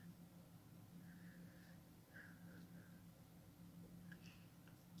geometric.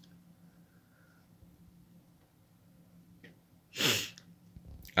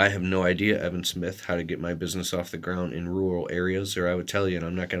 I have no idea, Evan Smith, how to get my business off the ground in rural areas, or I would tell you, and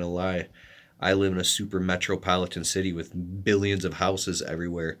I'm not going to lie, I live in a super metropolitan city with billions of houses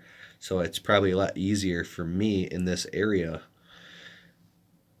everywhere, so it's probably a lot easier for me in this area.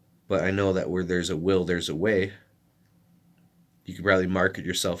 But I know that where there's a will, there's a way. You could probably market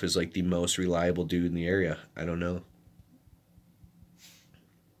yourself as like the most reliable dude in the area. I don't know.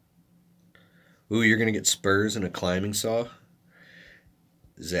 Ooh, you're going to get spurs and a climbing saw?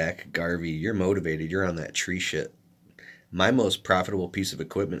 Zach Garvey, you're motivated. You're on that tree shit. My most profitable piece of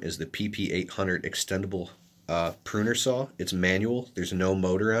equipment is the PP800 extendable pruner saw. It's manual. There's no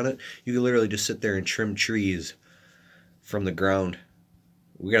motor on it. You can literally just sit there and trim trees from the ground.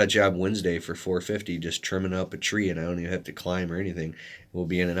 We got a job Wednesday for $450 just trimming up a tree, and I don't even have to climb or anything. We'll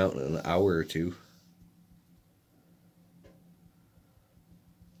be in and out in an hour or two.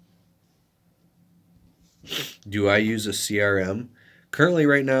 Do I use a CRM? Currently,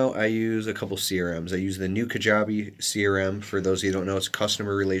 right now, I use a couple CRMs. I use the new Kajabi CRM. For those of you who don't know, it's a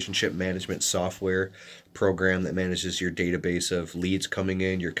customer relationship management software program that manages your database of leads coming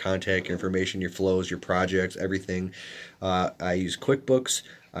in, your contact information, your flows, your projects, everything. I use QuickBooks.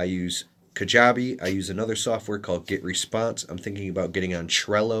 I use Kajabi. I use another software called GetResponse. I'm thinking about getting on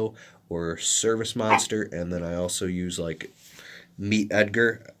Trello or Service Monster. And then I also use like Meet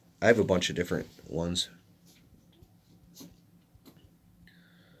Edgar. I have a bunch of different ones.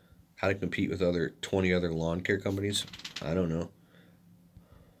 How to compete with 20 other lawn care companies? I don't know.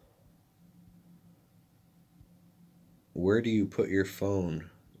 Where do you put your phone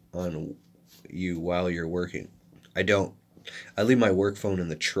on you while you're working? I don't. I leave my work phone in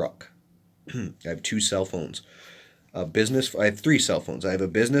the truck. I have 2 cell phones. I have 3 cell phones. I have a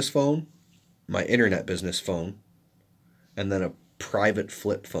business phone, my internet business phone, and then a private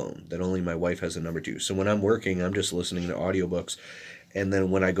flip phone that only my wife has a number to. So when I'm working, I'm just listening to audiobooks. And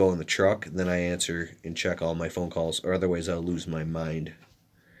then when I go in the truck, then I answer and check all my phone calls, or otherwise I'll lose my mind.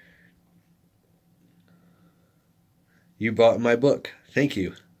 You bought my book. Thank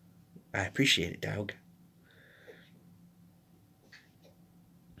you. I appreciate it, dog.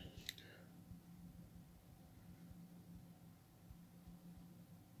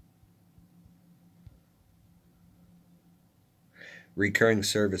 Recurring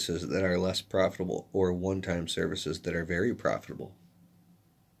services that are less profitable, or one-time services that are very profitable.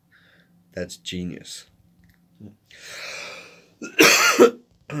 That's genius.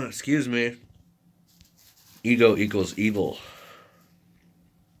 Excuse me. Ego equals evil.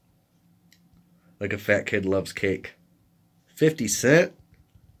 Like a fat kid loves cake. 50 cent?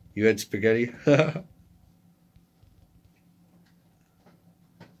 You had spaghetti? I'm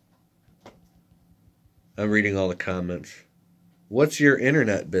reading all the comments. What's your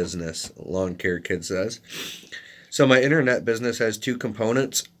internet business? Lawn Care Kid says. So my internet business has 2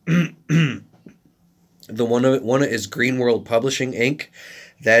 components. The one is Green World Publishing, Inc.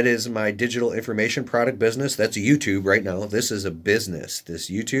 That is my digital information product business. That's YouTube right now. This is a business. This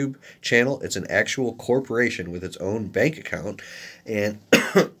YouTube channel, it's an actual corporation with its own bank account. And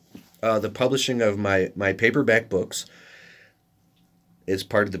the publishing of my paperback books is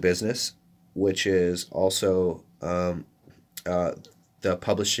part of the business, which is also the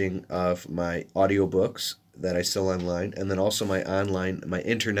publishing of my audiobooks that I sell online, and then also my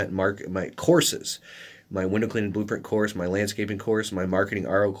internet my courses. My window cleaning blueprint course, my landscaping course, my marketing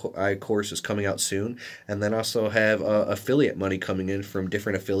ROI course is coming out soon. And then also have affiliate money coming in from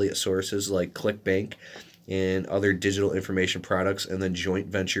different affiliate sources like ClickBank and other digital information products, and then joint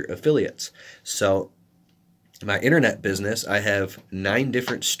venture affiliates. So my internet business, I have 9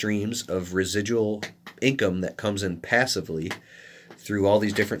 different streams of residual income that comes in passively through all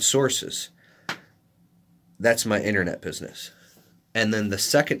these different sources. That's my internet business. And then the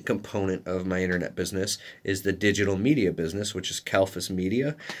second component of my internet business is the digital media business, which is Kalfas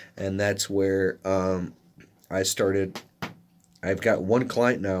Media. And that's where I started. I've got one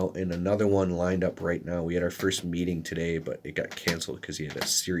client now and another one lined up right now. We had our first meeting today, but it got canceled because he had a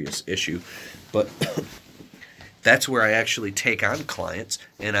serious issue. But that's where I actually take on clients,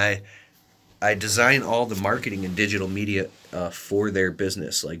 and I design all the marketing and digital media for their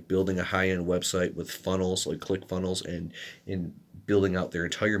business, like building a high-end website with funnels, like ClickFunnels, and building out their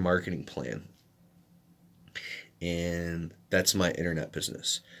entire marketing plan. And that's my internet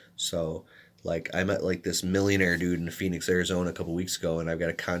business. So, like, I met like this millionaire dude in Phoenix, Arizona a couple weeks ago, and I've got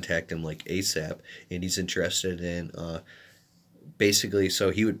to contact him like ASAP, and he's interested in basically,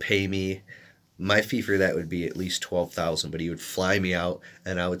 so he would pay me. My fee for that would be at least $12,000, but he would fly me out,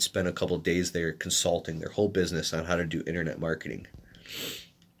 and I would spend a couple days there consulting their whole business on how to do internet marketing.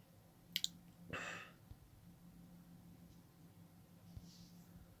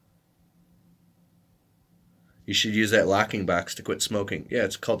 You should use that locking box to quit smoking. Yeah,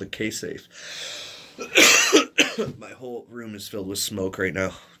 it's called the K-Safe. My whole room is filled with smoke right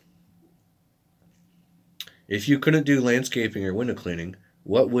now. If you couldn't do landscaping or window cleaning,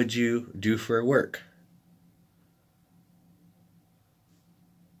 what would you do for work?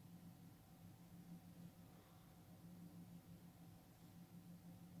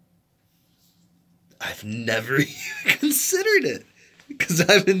 I've never even considered it because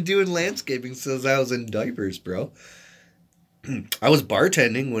I've been doing landscaping since I was in diapers, bro. I was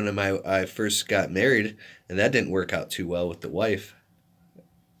bartending when I first got married, and that didn't work out too well with the wife.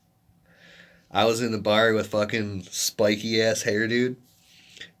 I was in the bar with fucking spiky ass hair, dude,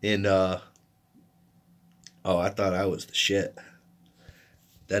 and oh, I thought I was the shit.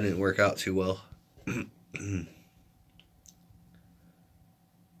 That didn't work out too well.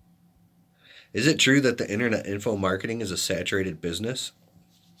 Is it true that the internet info marketing is a saturated business?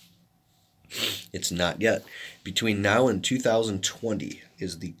 It's not yet. Between now and 2020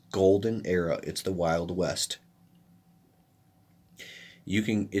 is the golden era. It's the Wild West.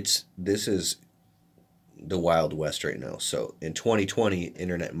 This is the Wild West right now. So in 2020,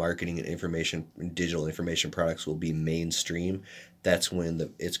 internet marketing and digital information products will be mainstream. That's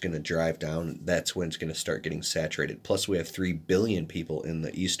when it's going to drive down. That's when it's going to start getting saturated. Plus, we have 3 billion people in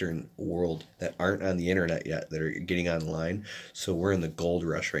the Eastern world that aren't on the internet yet that are getting online. So we're in the gold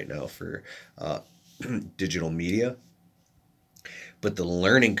rush right now for digital media. But the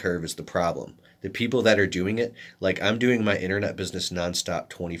learning curve is the problem. The people that are doing it, like I'm doing my internet business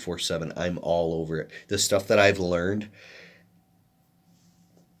nonstop 24/7. I'm all over it. The stuff that I've learned,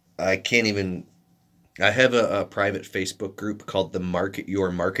 I can't even. I have a private Facebook group called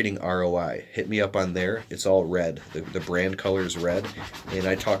Your Marketing ROI. Hit me up on there. It's all red. The brand color is red. And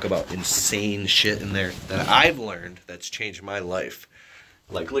I talk about insane shit in there that I've learned that's changed my life.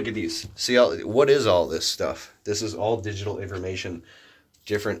 Like, look at these. See, what is all this stuff? This is all digital information,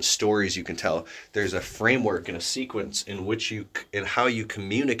 different stories you can tell. There's a framework and a sequence in how you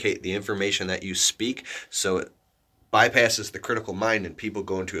communicate the information that you speak, so it bypasses the critical mind and people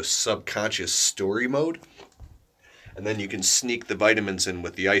go into a subconscious story mode. And then you can sneak the vitamins in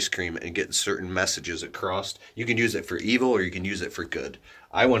with the ice cream and get certain messages across. You can use it for evil or you can use it for good.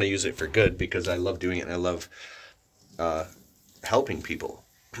 I want to use it for good because I love doing it and I love helping people.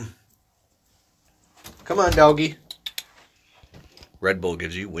 Come on, doggy. Red Bull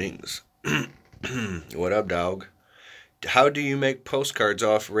gives you wings. What up, dog? How do you make postcards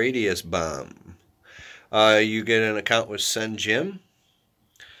off Radius Bomb? You get an account with Send Jim.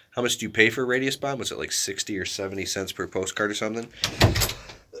 How much do you pay for Radius Bomb? Was it like 60 or 70 cents per postcard or something?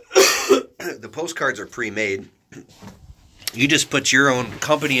 The postcards are pre-made. You just put your own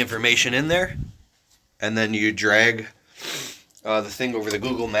company information in there, and then you drag the thing over the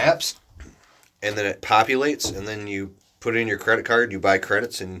Google Maps, and then it populates, and then you put in your credit card, you buy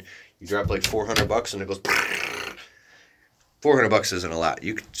credits, and you drop like $400, and it goes. $400 isn't a lot.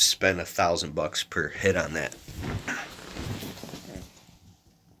 You could spend $1,000 per hit on that.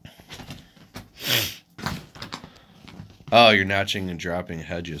 Oh, you're notching and dropping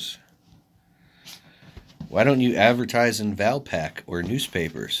hedges. Why don't you advertise in Valpak or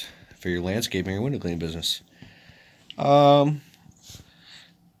newspapers for your landscaping or window cleaning business? I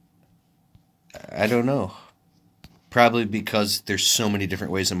don't know. Probably because there's so many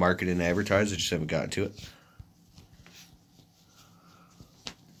different ways to market and advertise. I just haven't gotten to it.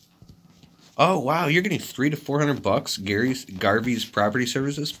 Oh wow, you're getting $300 to $400 Garvey's Property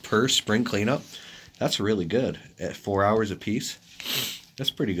Services per spring cleanup. That's really good at 4 hours a piece.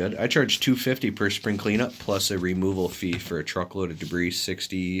 That's pretty good. I charge $250 per spring cleanup plus a removal fee for a truckload of debris,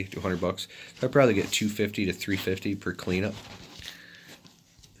 $60 to $100. So I probably get $250 to $350 per cleanup.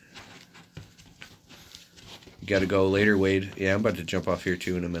 You gotta go later, Wade. Yeah, I'm about to jump off here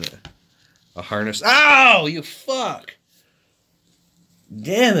too in a minute. A harness. Ow! You fuck!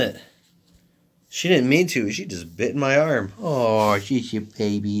 Damn it. She didn't mean to. She just bit my arm. Oh, she's your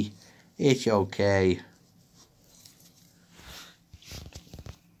baby. It's okay.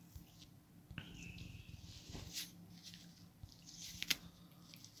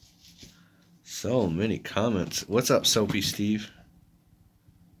 So many comments. What's up, Soapy Steve?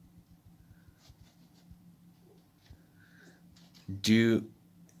 Do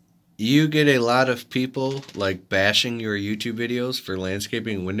you get a lot of people like bashing your YouTube videos for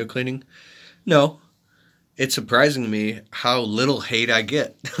landscaping and window cleaning? No. It's surprising to me how little hate I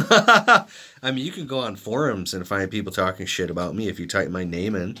get. I mean, you can go on forums and find people talking shit about me if you type my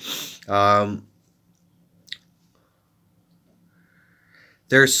name in.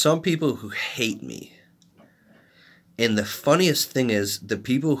 There are some people who hate me. And the funniest thing is the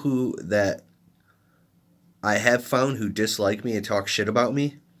people that I have found who dislike me and talk shit about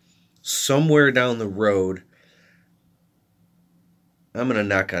me, somewhere down the road, I'm going to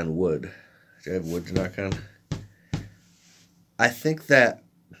knock on wood. Do I have wood to knock on? I think that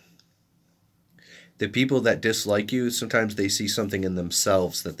the people that dislike you, sometimes they see something in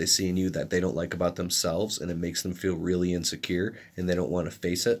themselves that they see in you that they don't like about themselves, and it makes them feel really insecure, and they don't want to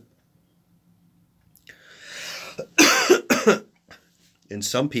face it. And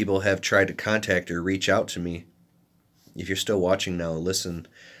some people have tried to contact or reach out to me. If you're still watching now, listen.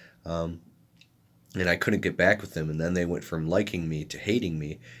 And I couldn't get back with them, and then they went from liking me to hating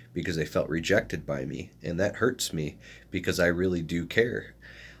me because they felt rejected by me, and that hurts me because I really do care.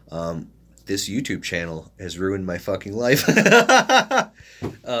 This YouTube channel has ruined my fucking life.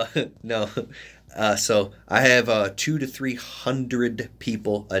 No. So I have 200 to 300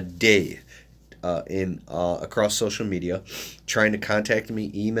 people a day across social media trying to contact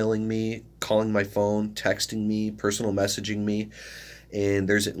me, emailing me, calling my phone, texting me, personal messaging me, and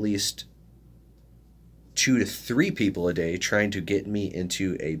there's at least 2 to 3 people a day trying to get me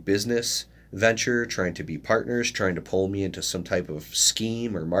into a business venture, trying to be partners, trying to pull me into some type of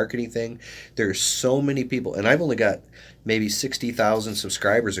scheme or marketing thing. There's so many people, and I've only got maybe 60,000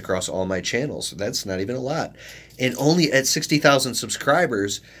 subscribers across all my channels. So that's not even a lot. And only at 60,000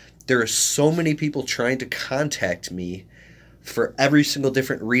 subscribers, there are so many people trying to contact me for every single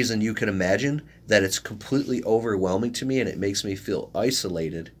different reason you can imagine that it's completely overwhelming to me, and it makes me feel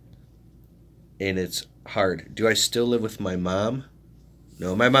isolated. And it's hard. Do I still live with my mom?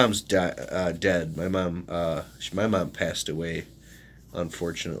 No, my mom's dead. My mom passed away,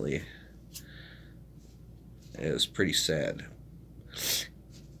 unfortunately. It was pretty sad.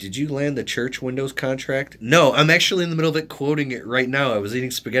 Did you land the church windows contract? No, I'm actually in the middle of it, quoting it right now. I was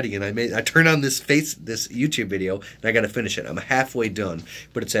eating spaghetti and I turned on this YouTube video and I got to finish it. I'm halfway done,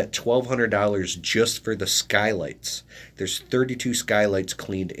 but it's at $1,200 just for the skylights. There's 32 skylights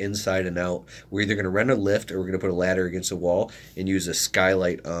cleaned inside and out. We're either going to rent a lift or we're going to put a ladder against a wall and use a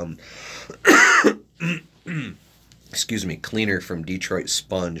skylight excuse me, cleaner from Detroit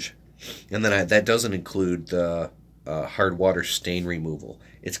Sponge. And then that doesn't include the hard water stain removal.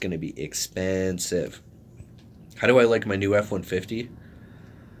 It's going to be expensive. How do I like my new F-150?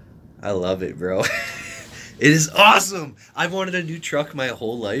 I love it, bro. It is awesome. I've wanted a new truck my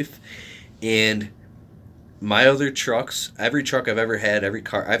whole life. And my other trucks, every truck I've ever had, every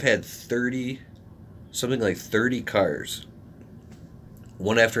car, I've had 30 cars.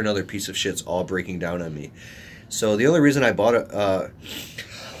 One after another piece of shit's all breaking down on me. So the only reason I bought the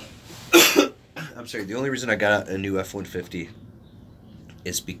only reason I got a new F-150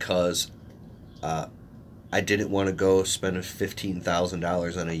 is because I didn't want to go spend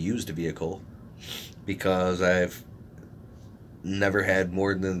 $15,000 on a used vehicle because I've never had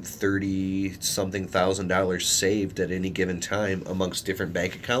more than $30-something thousand saved at any given time amongst different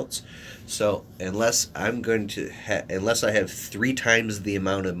bank accounts. So unless I have 3 times the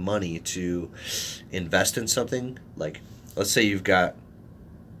amount of money to invest in something, like let's say you've got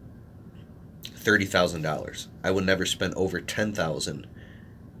 $30,000, I would never spend over $10,000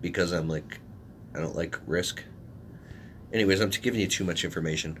 because I don't like risk. Anyways, I'm giving you too much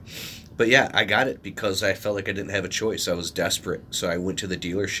information. But yeah, I got it because I felt like I didn't have a choice. I was desperate. So I went to the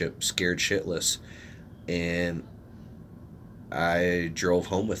dealership, scared shitless, and I drove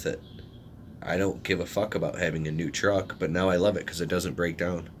home with it. I don't give a fuck about having a new truck, but now I love it because it doesn't break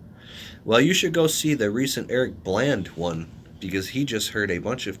down. Well, you should go see the recent Eric Bland one because he just heard a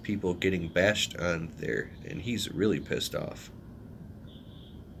bunch of people getting bashed on there, and he's really pissed off.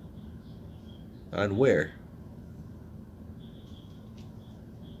 On where?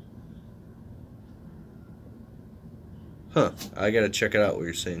 Huh, I gotta check it out what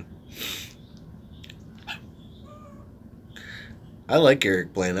you're saying. I like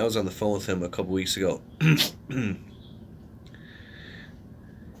Eric Bland. I was on the phone with him a couple weeks ago.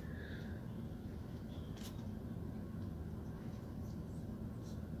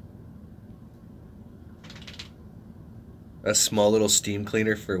 A small little steam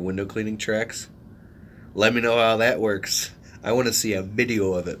cleaner for window cleaning tracks. Let me know how that works. I want to see a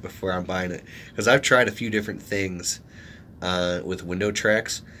video of it before I'm buying it. Because I've tried a few different things with window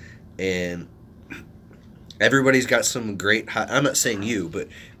tracks. And everybody's got some great... I'm not saying you, but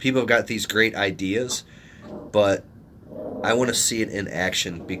people have got these great ideas. But I want to see it in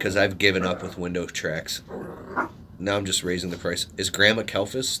action because I've given up with window tracks. Now I'm just raising the price. Is Grandma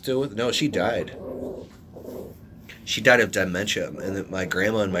Kalfas still with... No, she died. She died of dementia. And my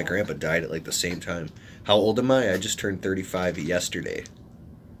grandma and my grandpa died at like the same time. How old am I? I just turned 35 yesterday.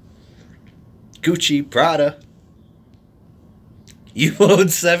 Gucci, Prada. You've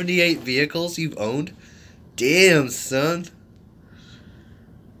owned 78 vehicles you've owned? Damn, son.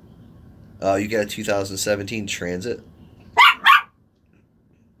 Oh, you got a 2017 Transit?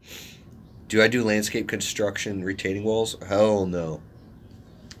 Do I do landscape construction retaining walls? Hell no.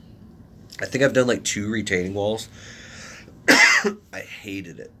 I think I've done like 2 retaining walls. I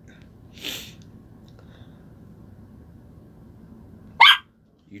hated it.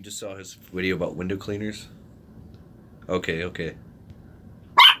 You just saw his video about window cleaners? Okay.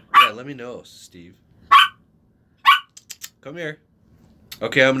 Yeah, let me know, Steve. Come here.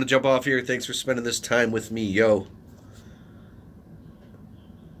 Okay, I'm going to jump off here. Thanks for spending this time with me, yo.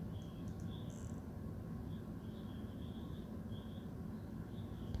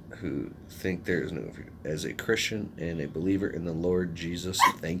 Who think there is no... As a Christian and a believer in the Lord Jesus,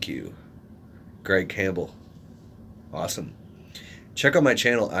 thank you. Greg Campbell. Awesome. Check out my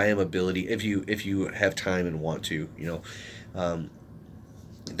channel, I Am Ability, if you have time and want to, you know.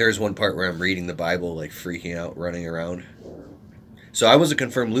 There's one part where I'm reading the Bible, like freaking out, running around. So I was a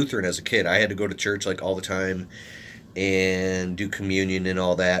confirmed Lutheran as a kid. I had to go to church like all the time and do communion and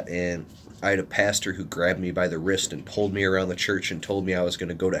all that. And I had a pastor who grabbed me by the wrist and pulled me around the church and told me I was going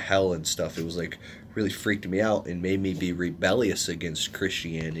to go to hell and stuff. It was like really freaked me out and made me be rebellious against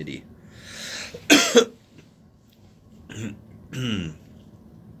Christianity.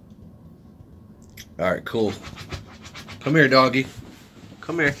 Alright, cool. Come here, doggy.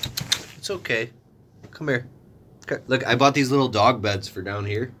 Come here. It's okay. Come here. Look, I bought these little dog beds for down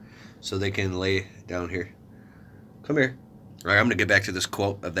here so they can lay down here. Come here. Alright, I'm going to get back to this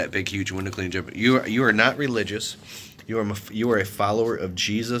quote of that big, huge window cleaning job. You are not religious. You are a follower of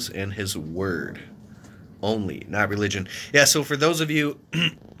Jesus and His Word. Only, not religion. Yeah, so for those of you...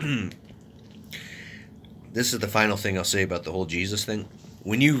 This is the final thing I'll say about the whole Jesus thing.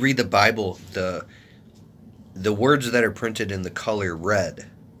 When you read the Bible, the words that are printed in the color red,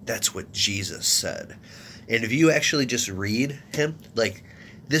 that's what Jesus said. And if you actually just read him, like,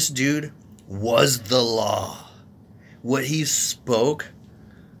 this dude was the law. What he spoke,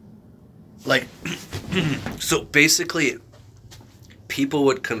 like, so basically, people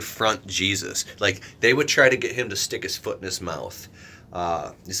would confront Jesus. Like, they would try to get him to stick his foot in his mouth.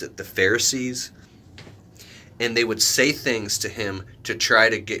 Is it the Pharisees? And they would say things to him to try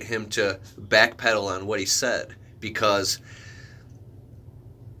to get him to backpedal on what he said. Because,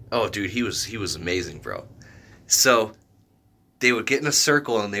 oh, dude, he was amazing, bro. So they would get in a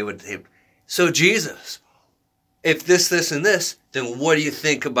circle and they would, so Jesus, if this, and this, then what do you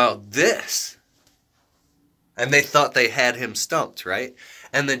think about this? And they thought they had him stumped, right?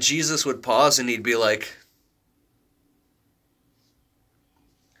 And then Jesus would pause and he'd be like,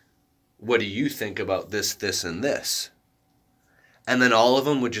 what do you think about this, and this? And then all of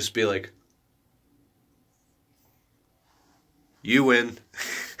them would just be like, you win.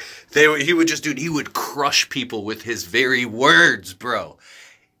 He would crush people with his very words, bro.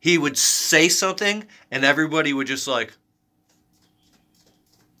 He would say something and everybody would just like,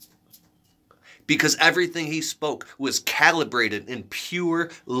 because everything he spoke was calibrated in pure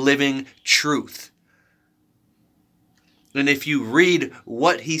living truth. And if you read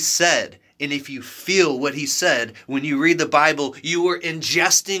what he said, and if you feel what he said, when you read the Bible, you are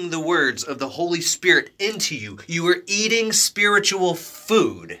ingesting the words of the Holy Spirit into you. You are eating spiritual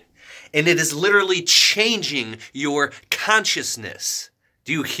food, and it is literally changing your consciousness.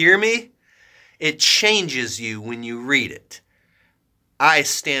 Do you hear me? It changes you when you read it. I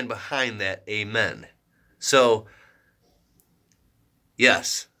stand behind that. Amen. So,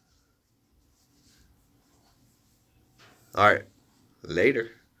 yes. All right.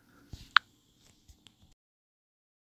 Later.